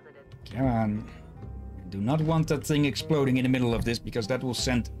deposited. Come on. I do not want that thing exploding in the middle of this because that will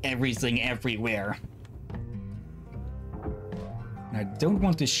send everything everywhere. And I don't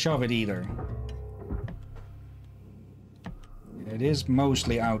want to shove it either. It is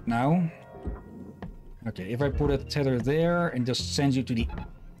mostly out now. Okay, if I put a tether there and just send you to the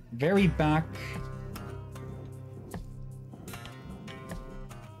very back.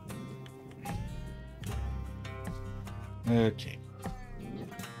 Okay.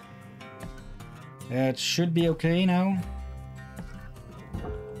 That should be okay now.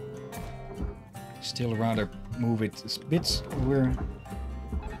 Still rather move it a bit over.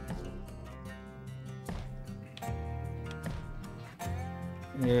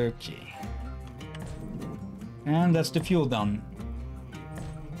 Okay. And that's the fuel done.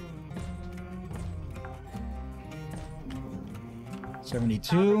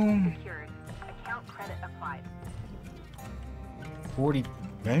 $72. Secured. Account credit applied. 40.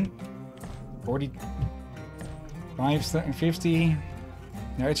 Okay. 45, 50.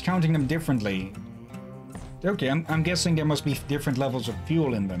 Now it's counting them differently. Okay, I'm guessing there must be different levels of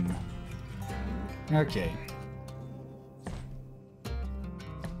fuel in them. Okay.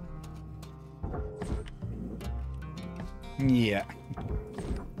 Yeah.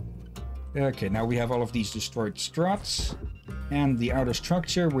 Okay, now we have all of these destroyed struts. And the outer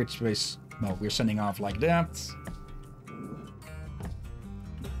structure, which was... Well, we're sending off like that.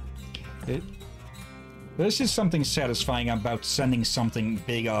 There's just something satisfying about sending something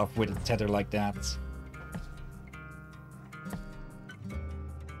big off with a tether like that.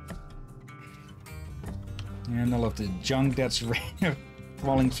 And all of the junk that's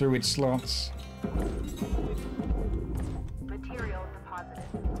falling through its slots. Material deposited.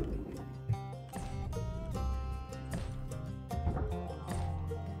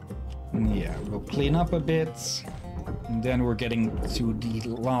 Yeah, we'll clean up a bit. And then we're getting to the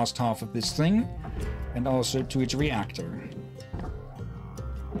last half of this thing. And also to its reactor.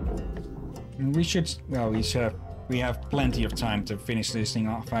 And we should... Well, we have plenty of time to finish this thing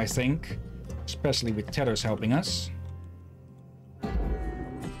off, I think. Especially with tethers helping us.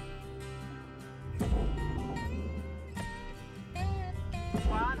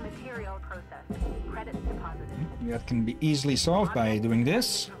 Raw material processed. Credits deposited. That can be easily solved by doing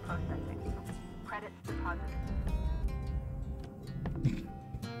this. Processing. Credits deposited.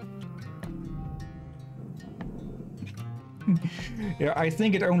 Yeah, I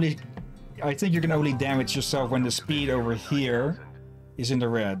think you can only damage yourself when the speed over here is in the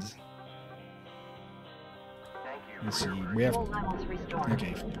red. Let's see, we have... Fuel levels restored.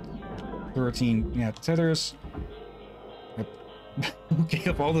 Okay. 13, yeah, tethers. Okay,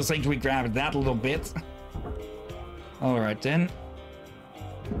 of all the things we grabbed that little bit. Alright then.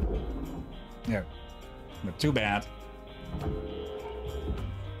 Yeah. Not too bad.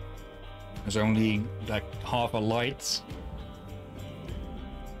 There's only like half a light.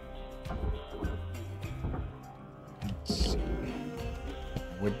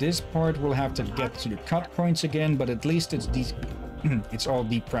 With this part, we'll have to get to the cut points again, but at least it's it's all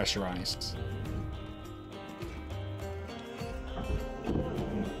depressurized.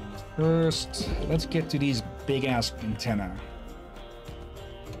 First, let's get to these big-ass antenna.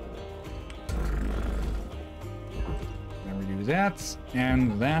 Then we do that,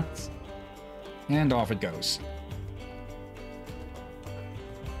 and off it goes.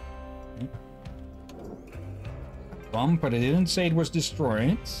 bomb, but it didn't say it was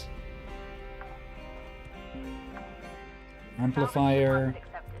destroyed. Amplifier.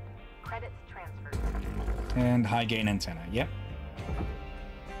 Accepted. Credits transferred. And high gain antenna, yep.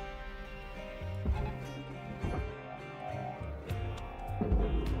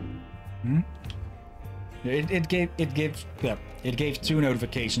 It gave 2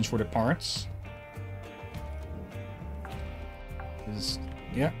 notifications for the parts.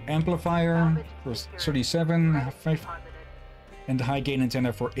 Yeah, amplifier for 37, 5, and the high gain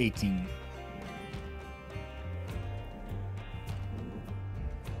antenna for 18.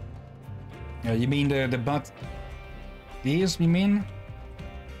 Yeah, you mean the butt? These, you mean?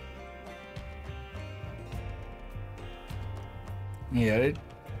 Yeah,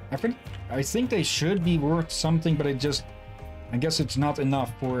 I think they should be worth something, but I guess it's not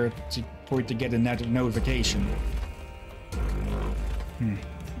enough for it to get a notification.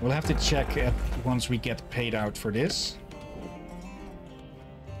 We'll have to check it once we get paid out for this.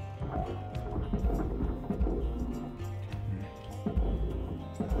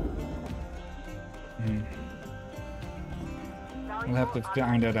 We'll have to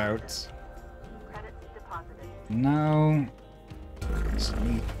find that out. Now, let's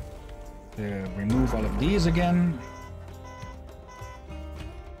need to remove all of these again.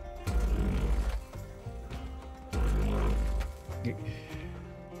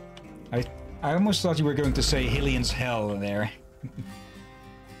 I almost thought you were going to say Hillyan's Hell there.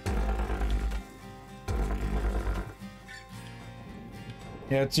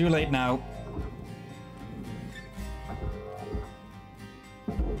 Yeah, too late now.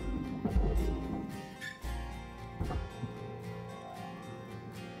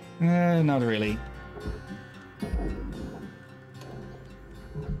 Not really.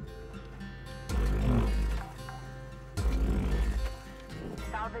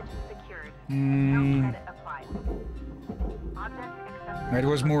 Salvage secured. No credit applied. Object accepted. It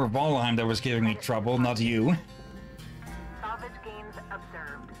was more Valheim that was giving me trouble, not you. Salvage gains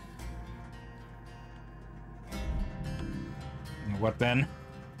observed. What then?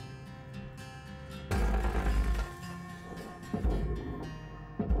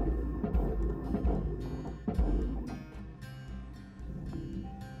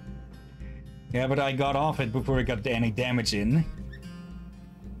 Yeah, but I got off it before I got any damage in.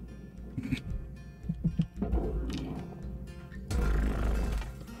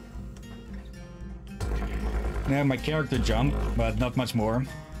 Yeah, my character jumped, but not much more.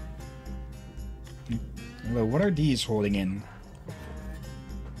 Hello, what are these holding in?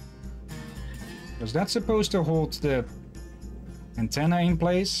 Was that supposed to hold the antenna in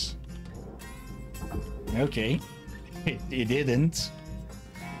place? Okay. It didn't.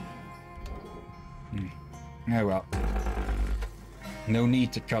 Oh well. No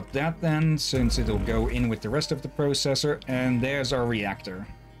need to cut that then, since it'll go in with the rest of the processor, and there's our reactor.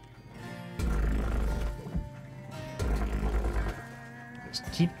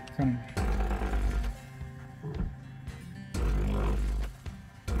 Just keep coming.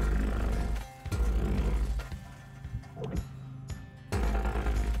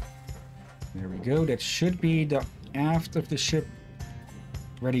 There we go, that should be the aft of the ship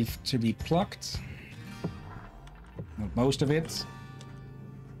ready to be plucked. Not most of it.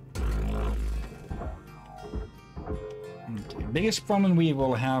 Okay. Biggest problem we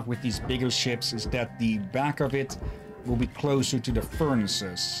will have with these bigger ships is that the back of it will be closer to the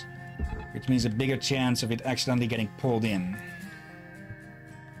furnaces, which means a bigger chance of it accidentally getting pulled in.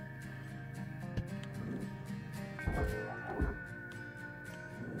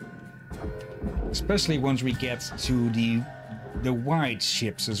 Especially once we get to the wide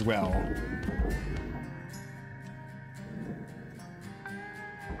ships as well.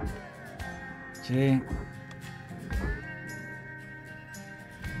 Okay.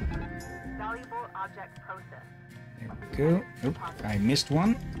 Valuable object process. There we go. Oop, I missed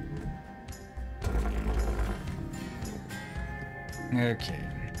one. Okay.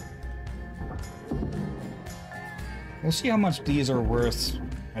 We'll see how much these are worth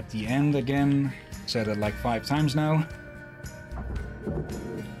at the end again. Said it like 5 times now.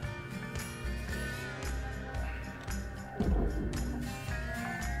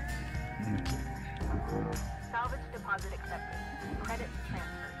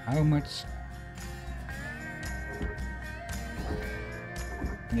 How much?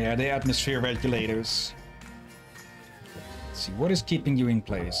 Yeah, the atmosphere regulators. Let's see, what is keeping you in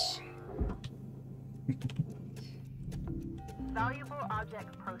place? Valuable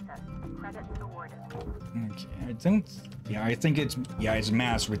object processed. Credits awarded. Okay, I don't... Yeah, I think it's... Yeah, it's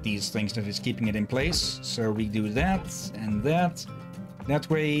mass with these things that is keeping it in place. So we do that, and that, That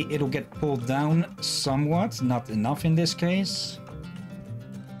way it'll get pulled down somewhat, not enough in this case.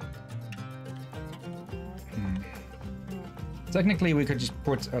 Technically we could just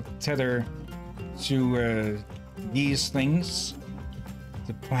put a tether to these things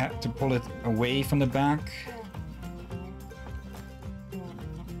to pull it away from the back.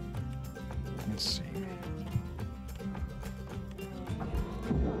 Let's see.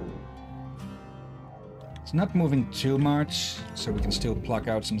 It's not moving too much, so we can still pluck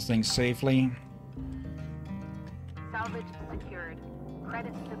out some things safely. Salvage secured.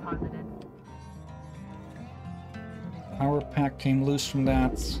 Credits deposited. Power pack came loose from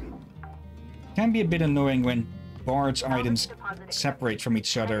that. Can be a bit annoying when barge items separate from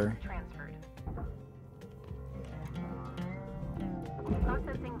each other. Transferred.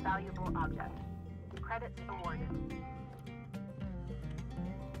 Processing valuable object. Credits awarded.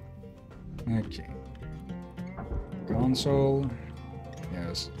 Okay. Console.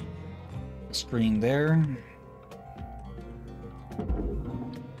 Yes. The screen there.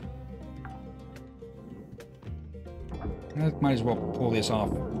 That might as well pull this off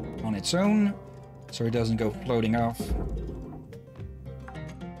on its own, so it doesn't go floating off.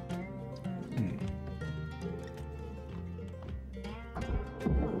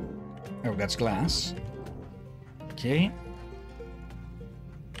 Oh, that's glass. Okay.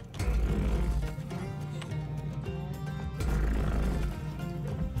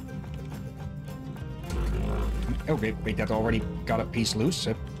 Oh, wait, that already got a piece loose.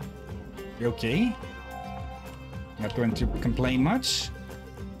 Okay. Not going to complain much,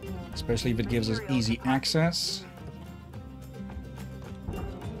 especially if it gives us easy access.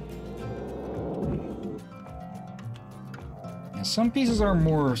 And some pieces are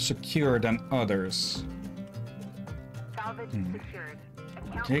more secure than others. Salvage secured.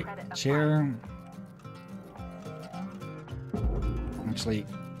 Account Okay, credit chair. Actually,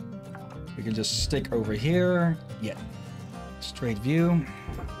 we can just stick over here. Yeah, straight view.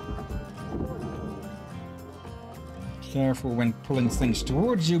 Careful when pulling things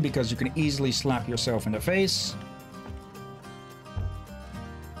towards you, because you can easily slap yourself in the face.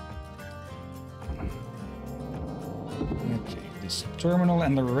 Okay, this terminal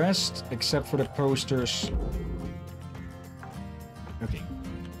and the rest, except for the posters. Okay.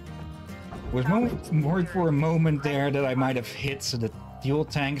 Was worried for a moment there that I might have hit the fuel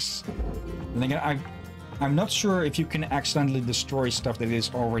tanks. And again, I'm not sure if you can accidentally destroy stuff that is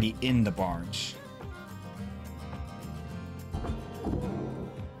already in the barge.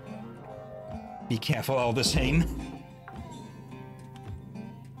 Be careful all the same.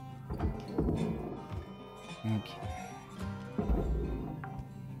 Okay.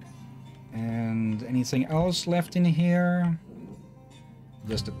 And anything else left in here?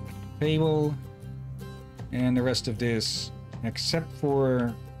 Just a table. And the rest of this, except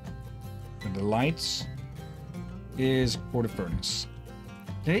for the lights, is for the furnace.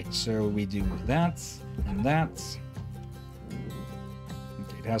 Okay, so we do that and that.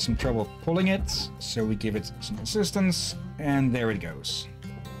 It has some trouble pulling it, so we give it some assistance, and there it goes.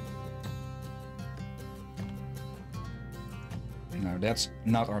 Now that's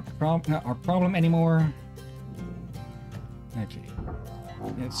not our problem anymore. Okay.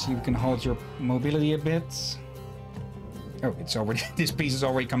 Let's see if we can hold your mobility a bit. Oh, it's already this piece is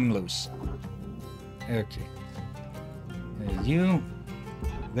already coming loose. Okay. You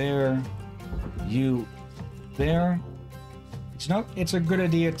there, you there. It's a good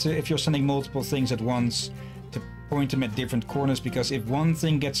idea to, if you're sending multiple things at once, to point them at different corners, because if one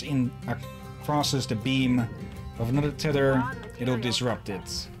thing gets in crosses the beam of another tether, it'll disrupt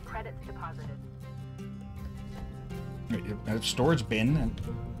it. Credits deposited. A storage bin.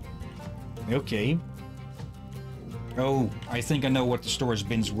 Okay. Oh, I think I know what the storage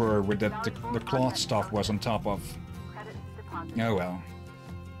bins were, where the cloth stuff was on top of. Credits deposited. Oh well.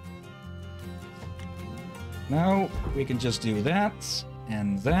 Now we can just do that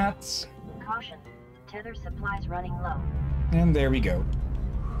and that. Caution. Tether supplies running low. And there we go.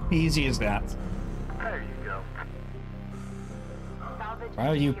 Easy as that. There you go. Salvage Why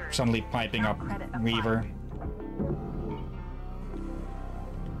are you secured. suddenly piping up, Credit applied. Weaver?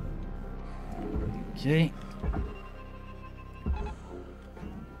 Okay.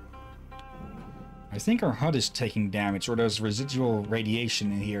 I think our HUD is taking damage, or there's residual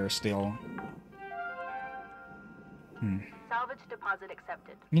radiation in here still. Salvage deposit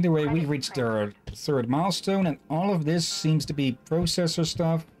accepted. Either way, we Credits reached transferred. our third milestone, and all of this seems to be processor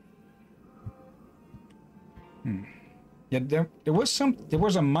stuff. Yeah, there was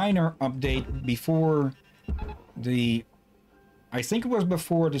a minor update before the... I think it was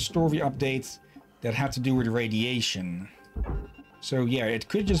before the story update that had to do with radiation. So yeah, it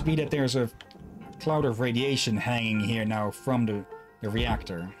could just be that there's a cloud of radiation hanging here now from the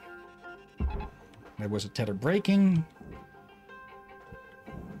reactor. There was a tether breaking.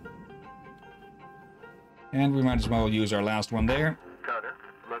 And we might as well use our last one there. Cutter,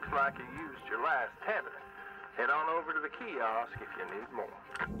 looks like you used your last tether. Head on over to the kiosk if you need more.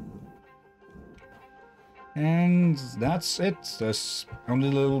 And that's it. There's only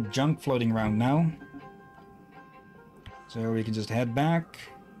a little junk floating around now. So we can just head back.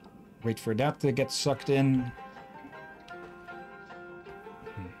 Wait for that to get sucked in.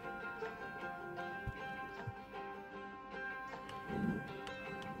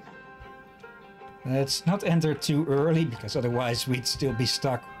 Let's not enter too early, because otherwise we'd still be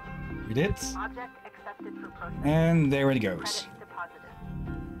stuck with it. Object accepted for processing. And there it goes. Credits deposited.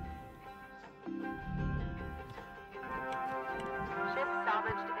 Ship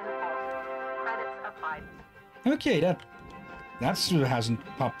salvaged in full. Credits applied. Okay, that hasn't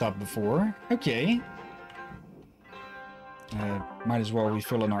popped up before. Okay. Might as well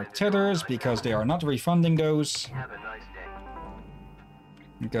refill in our tethers, because they are not refunding those. Have a nice day.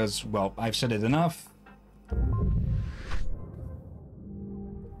 Because, well, I've said it enough.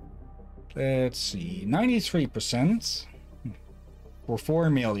 Let's see, 93% for 4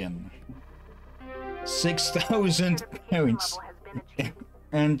 million. 6,000 points.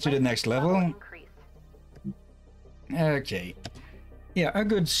 And to the next level. Okay. Yeah, a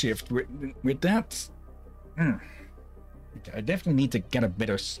good shift with that. I definitely need to get a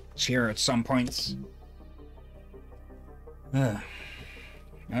better chair at some points. I'm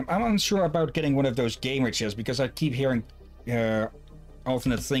unsure about getting one of those gamer chairs, because I keep hearing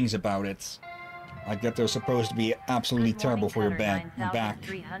alternate things about it. Like that they're supposed to be absolutely terrible for your back.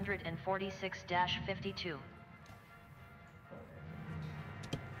 346-52.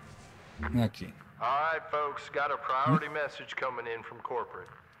 Okay. Alright folks, got a priority message coming in from corporate.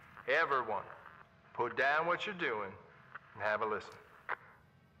 Everyone, put down what you're doing and have a listen.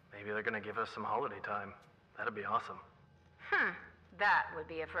 Maybe they're gonna give us some holiday time. That'd be awesome. That would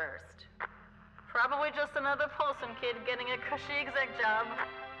be a first. Probably just another Paulson kid getting a cushy exec job.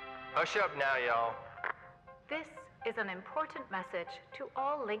 Hush up now, y'all. This is an important message to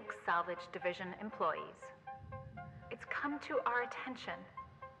all Link Salvage Division employees. It's come to our attention,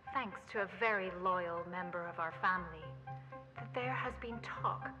 thanks to a very loyal member of our family, that there has been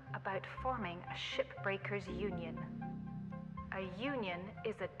talk about forming a shipbreakers union. A union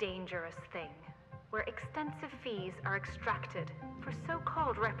is a dangerous thing, where extensive fees are extracted for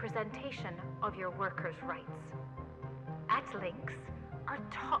so-called representation of your workers' rights. At Lynx, our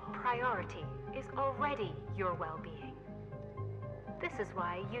top priority is already your well-being. This is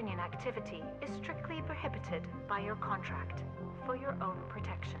why union activity is strictly prohibited by your contract for your own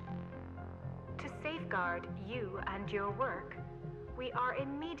protection. To safeguard you and your work, we are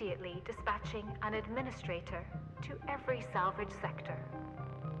immediately dispatching an administrator to every salvage sector.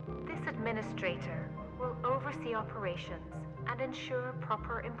 This administrator will oversee operations and ensure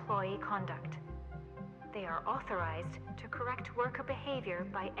proper employee conduct. They are authorized to correct worker behavior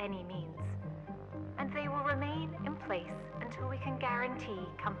by any means, and they will remain in place until we can guarantee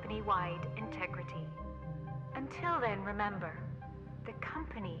company-wide integrity. Until then, remember, the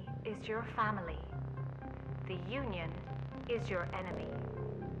company is your family. The union is your enemy.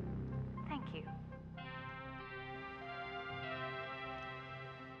 Thank you.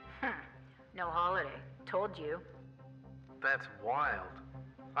 No holiday. Told you. That's wild.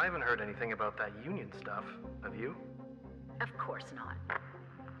 I haven't heard anything about that union stuff. Have you? Of course not.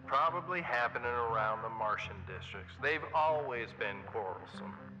 Probably happening around the Martian districts. They've always been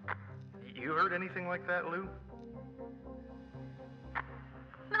quarrelsome. You heard anything like that, Lou?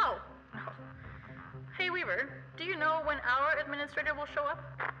 No. Hey, Weaver, do you know when our administrator will show up?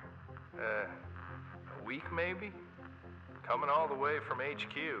 A week maybe? Coming all the way from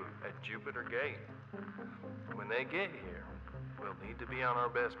HQ at Jupiter Gate. When they get here, we'll need to be on our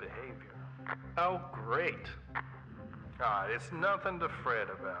best behavior. Oh, great. Alright, it's nothing to fret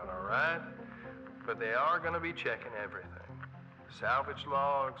about, alright? But they are going to be checking everything. Salvage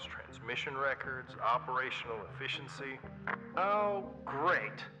logs, transmission records, operational efficiency. Oh,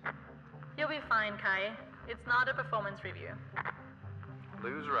 great. You'll be fine, Kai. It's not a performance review.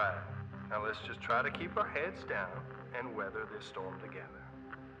 Lou's right. Now let's just try to keep our heads down and weather this storm together.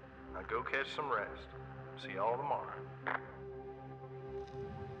 Now go catch some rest. See y'all tomorrow.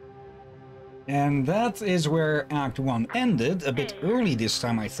 And that is where Act 1 ended, a bit early this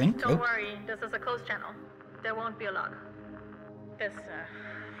time, I think. Don't worry, this is a closed channel. There won't be a log. This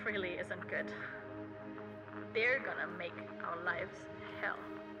really isn't good. They're gonna make our lives hell.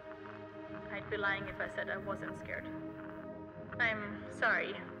 I'd be lying if I said I wasn't scared. I'm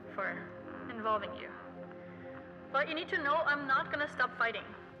sorry for involving you. But you need to know I'm not gonna stop fighting.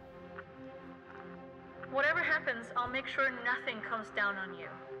 Whatever happens, I'll make sure nothing comes down on you.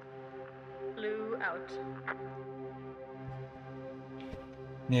 Lou out.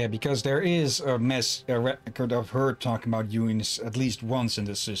 Yeah, because there is a record of her talking about unions at least once in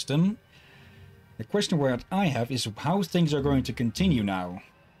the system. The question that I have is how things are going to continue now.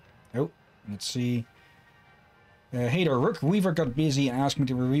 Oh, let's see. Hey there, Rook. Weaver got busy and asked me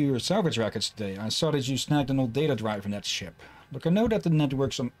to review your salvage records today. I saw that you snagged an old data drive in that ship. Look, I know that the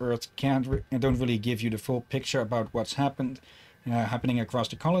networks on Earth don't really give you the full picture about what's happening across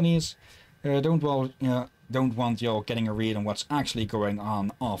the colonies. Don't want y'all getting a read on what's actually going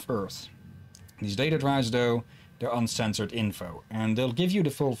on off Earth. These data drives, though, they're uncensored info, and they'll give you the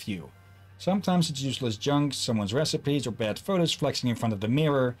full view. Sometimes it's useless junk, someone's recipes or bad photos flexing in front of the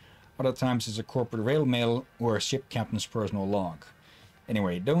mirror. Other times it's a corporate rail mail or a ship captain's personal log.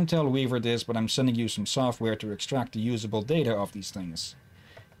 Anyway, don't tell Weaver this, but I'm sending you some software to extract the usable data of these things.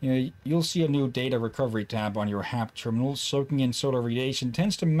 You'll see a new data recovery tab on your HAP terminal. Soaking in solar radiation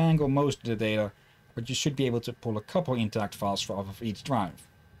tends to mangle most of the data, but you should be able to pull a couple intact files off of each drive.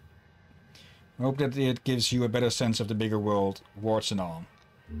 I hope that it gives you a better sense of the bigger world, warts and all.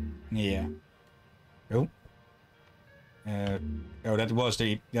 Yeah. Oh. Oh, that was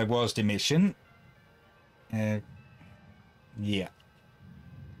the mission. Yeah.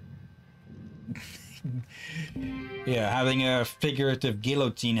 Yeah, having a figurative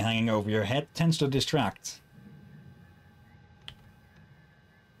guillotine hanging over your head tends to distract.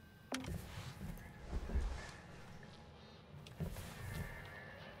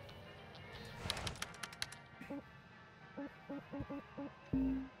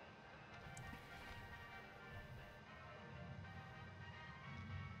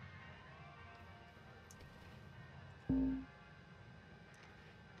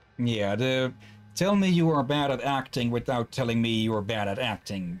 Yeah, tell me you are bad at acting without telling me you are bad at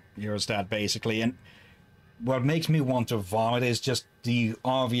acting. Here's that, basically. And what makes me want to vomit is just the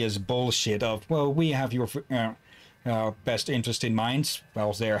obvious bullshit of, well, we have your best interest in mind.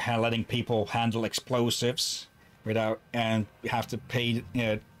 Well, they're letting people handle explosives without, and have to pay,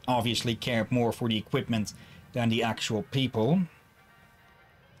 obviously care more for the equipment than the actual people.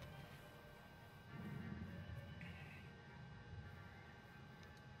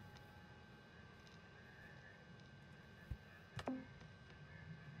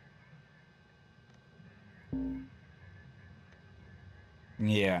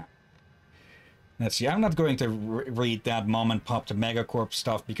 Yeah. Let's see. I'm not going to read that mom and pop to megacorp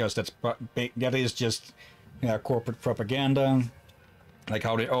stuff because that is just corporate propaganda. Like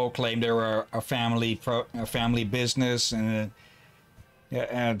how they all claim they were a family business and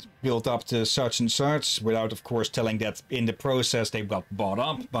built up to such and such, without, of course, telling that in the process they got bought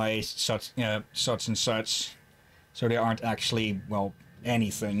up by such and such. So they aren't actually, well,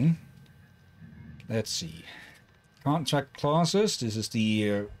 anything. Let's see. Contract clauses. This is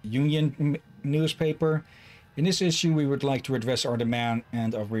the Union newspaper. In this issue, we would like to address our demand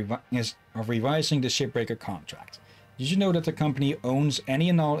of revising the Shipbreaker contract. Did you know that the company owns any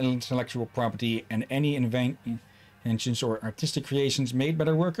and all intellectual property and any inventions or artistic creations made by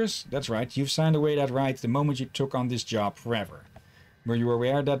their workers? That's right, you've signed away that right the moment you took on this job forever. Were you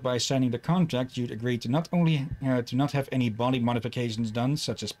aware that by signing the contract, you'd agreed to not only to not have any body modifications done,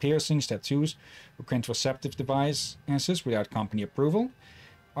 such as piercings, tattoos, or contraceptive devices without company approval?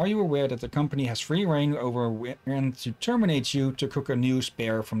 Are you aware that the company has free reign over when to terminate you to cook a new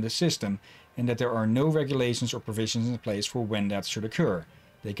spare from the system, and that there are no regulations or provisions in place for when that should occur?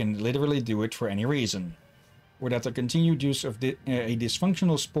 They can literally do it for any reason. Or that the continued use of a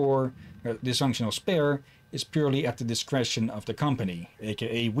dysfunctional spare is purely at the discretion of the company,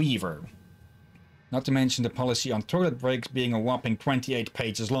 aka Weaver. Not to mention the policy on toilet breaks being a whopping 28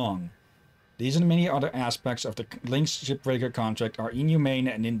 pages long. These and many other aspects of the Lynx Shipbreaker contract are inhumane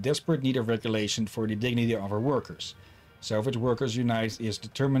and in desperate need of regulation for the dignity of our workers. Salvage Workers Unite is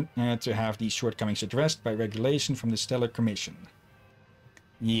determined to have these shortcomings addressed by regulation from the Stellar Commission.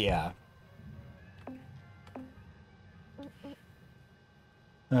 Yeah.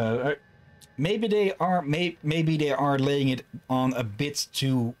 Maybe they are laying it on a bit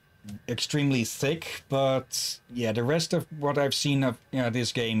too extremely thick, but yeah, the rest of what I've seen of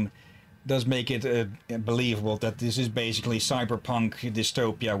this game does make it believable that this is basically cyberpunk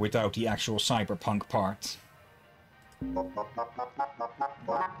dystopia without the actual cyberpunk part.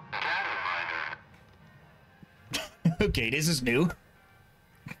 Okay, this is new.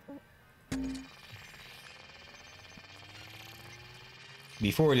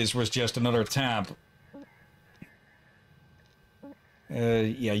 Before this was just another tab.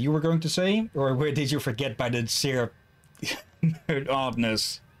 Yeah, you were going to say? Or where did you forget by the sheer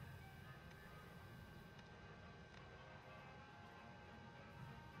oddness?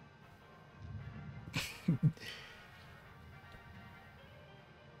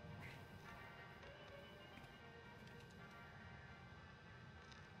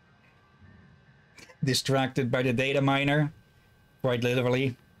 Distracted by the data miner, quite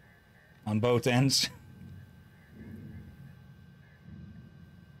literally, on both ends.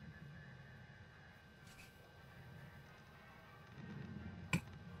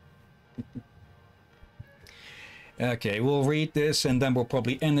 Okay, we'll read this and then we'll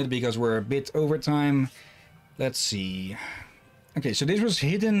probably end it because we're a bit over time. Let's see. Okay, so this was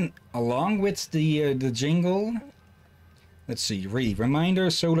hidden along with the jingle. Let's see. Read.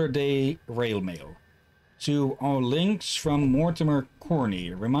 Reminder, Solar Day Rail Mail. To all links from Mortimer Corney.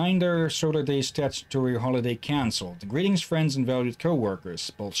 Reminder, Solar Day statutory holiday cancelled. Greetings, friends and valued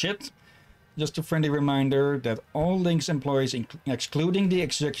co-workers. Bullshit. Just a friendly reminder that all Link's employees, excluding the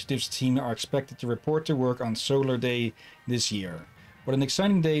executives team, are expected to report to work on Solar Day this year. What an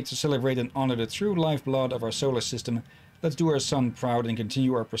exciting day to celebrate and honor the true lifeblood of our solar system. Let's do our sun proud and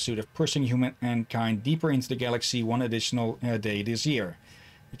continue our pursuit of pushing humankind deeper into the galaxy one additional day this year.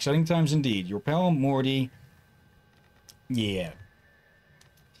 Exciting times indeed. Your pal, Morty. Yeah.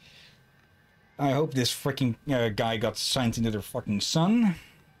 I hope this freaking guy got signed into the fucking sun.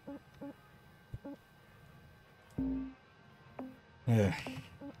 Yeah.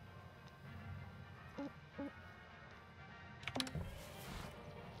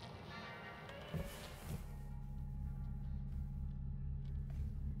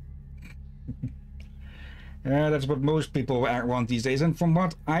 That's what most people want these days, and from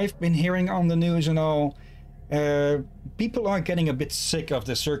what I've been hearing on the news and all, people are getting a bit sick of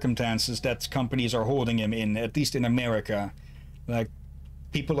the circumstances that companies are holding him in, at least in America. Like,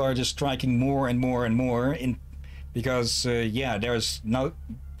 people are just striking more and more and more because yeah, there's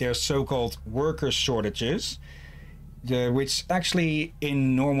so-called worker shortages, which actually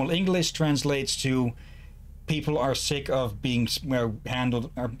in normal English translates to people are sick of being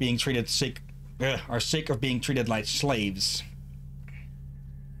are sick of being treated like slaves.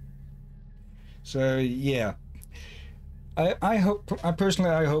 So yeah, I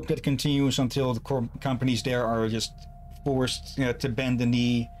personally hope that continues until the companies there are just forced to bend the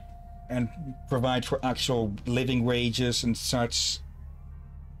knee and provide for actual living wages and such.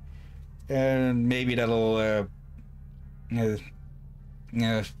 And maybe that'll a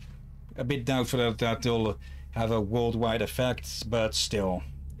bit doubtful that they'll have a worldwide effect, but still,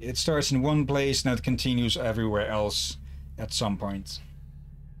 it starts in one place and it continues everywhere else at some point.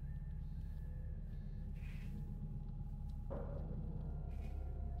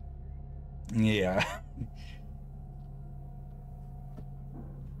 Yeah.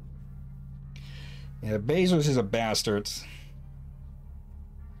 Yeah, Bezos is a bastard.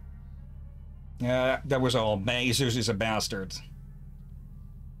 Yeah, that was all. Bezos is a bastard.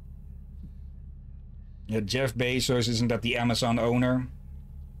 Yeah, Jeff Bezos, isn't that the Amazon owner?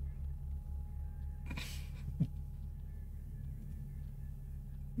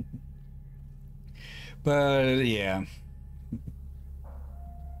 But yeah.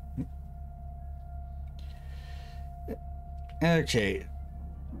 Okay.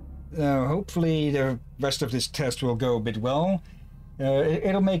 Hopefully the rest of this test will go a bit well.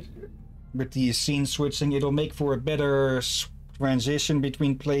 It'll make, with the scene switching, it'll make for a better transition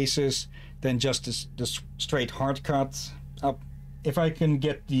between places than just the straight hard cut. If I can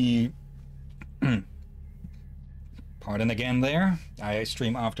get the pardon again there, I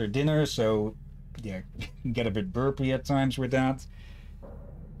stream after dinner, so yeah, get a bit burpy at times with that.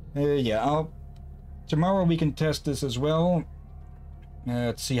 Yeah, tomorrow we can test this as well.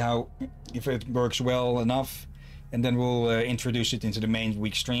 Let's see if it works well enough, and then we'll introduce it into the main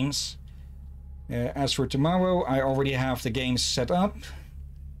week streams. As for tomorrow, I already have the games set up,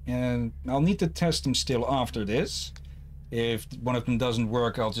 and I'll need to test them still after this. If one of them doesn't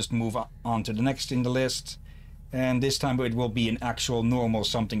work, I'll just move on to the next in the list. And this time it will be an actual normal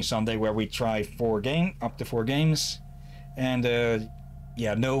something Sunday where we try up to 4 games, and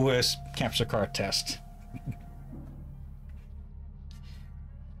yeah, no capture card test.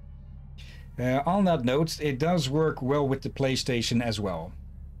 On that note, it does work well with the PlayStation as well.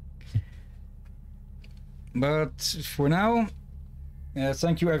 But for now,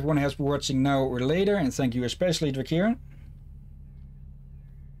 thank you everyone who has been watching now or later, and thank you especially Drakir.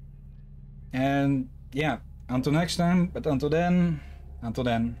 And yeah, until next time, but until then. Now,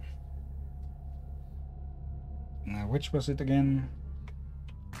 which was it again?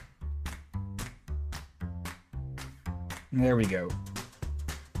 There we go.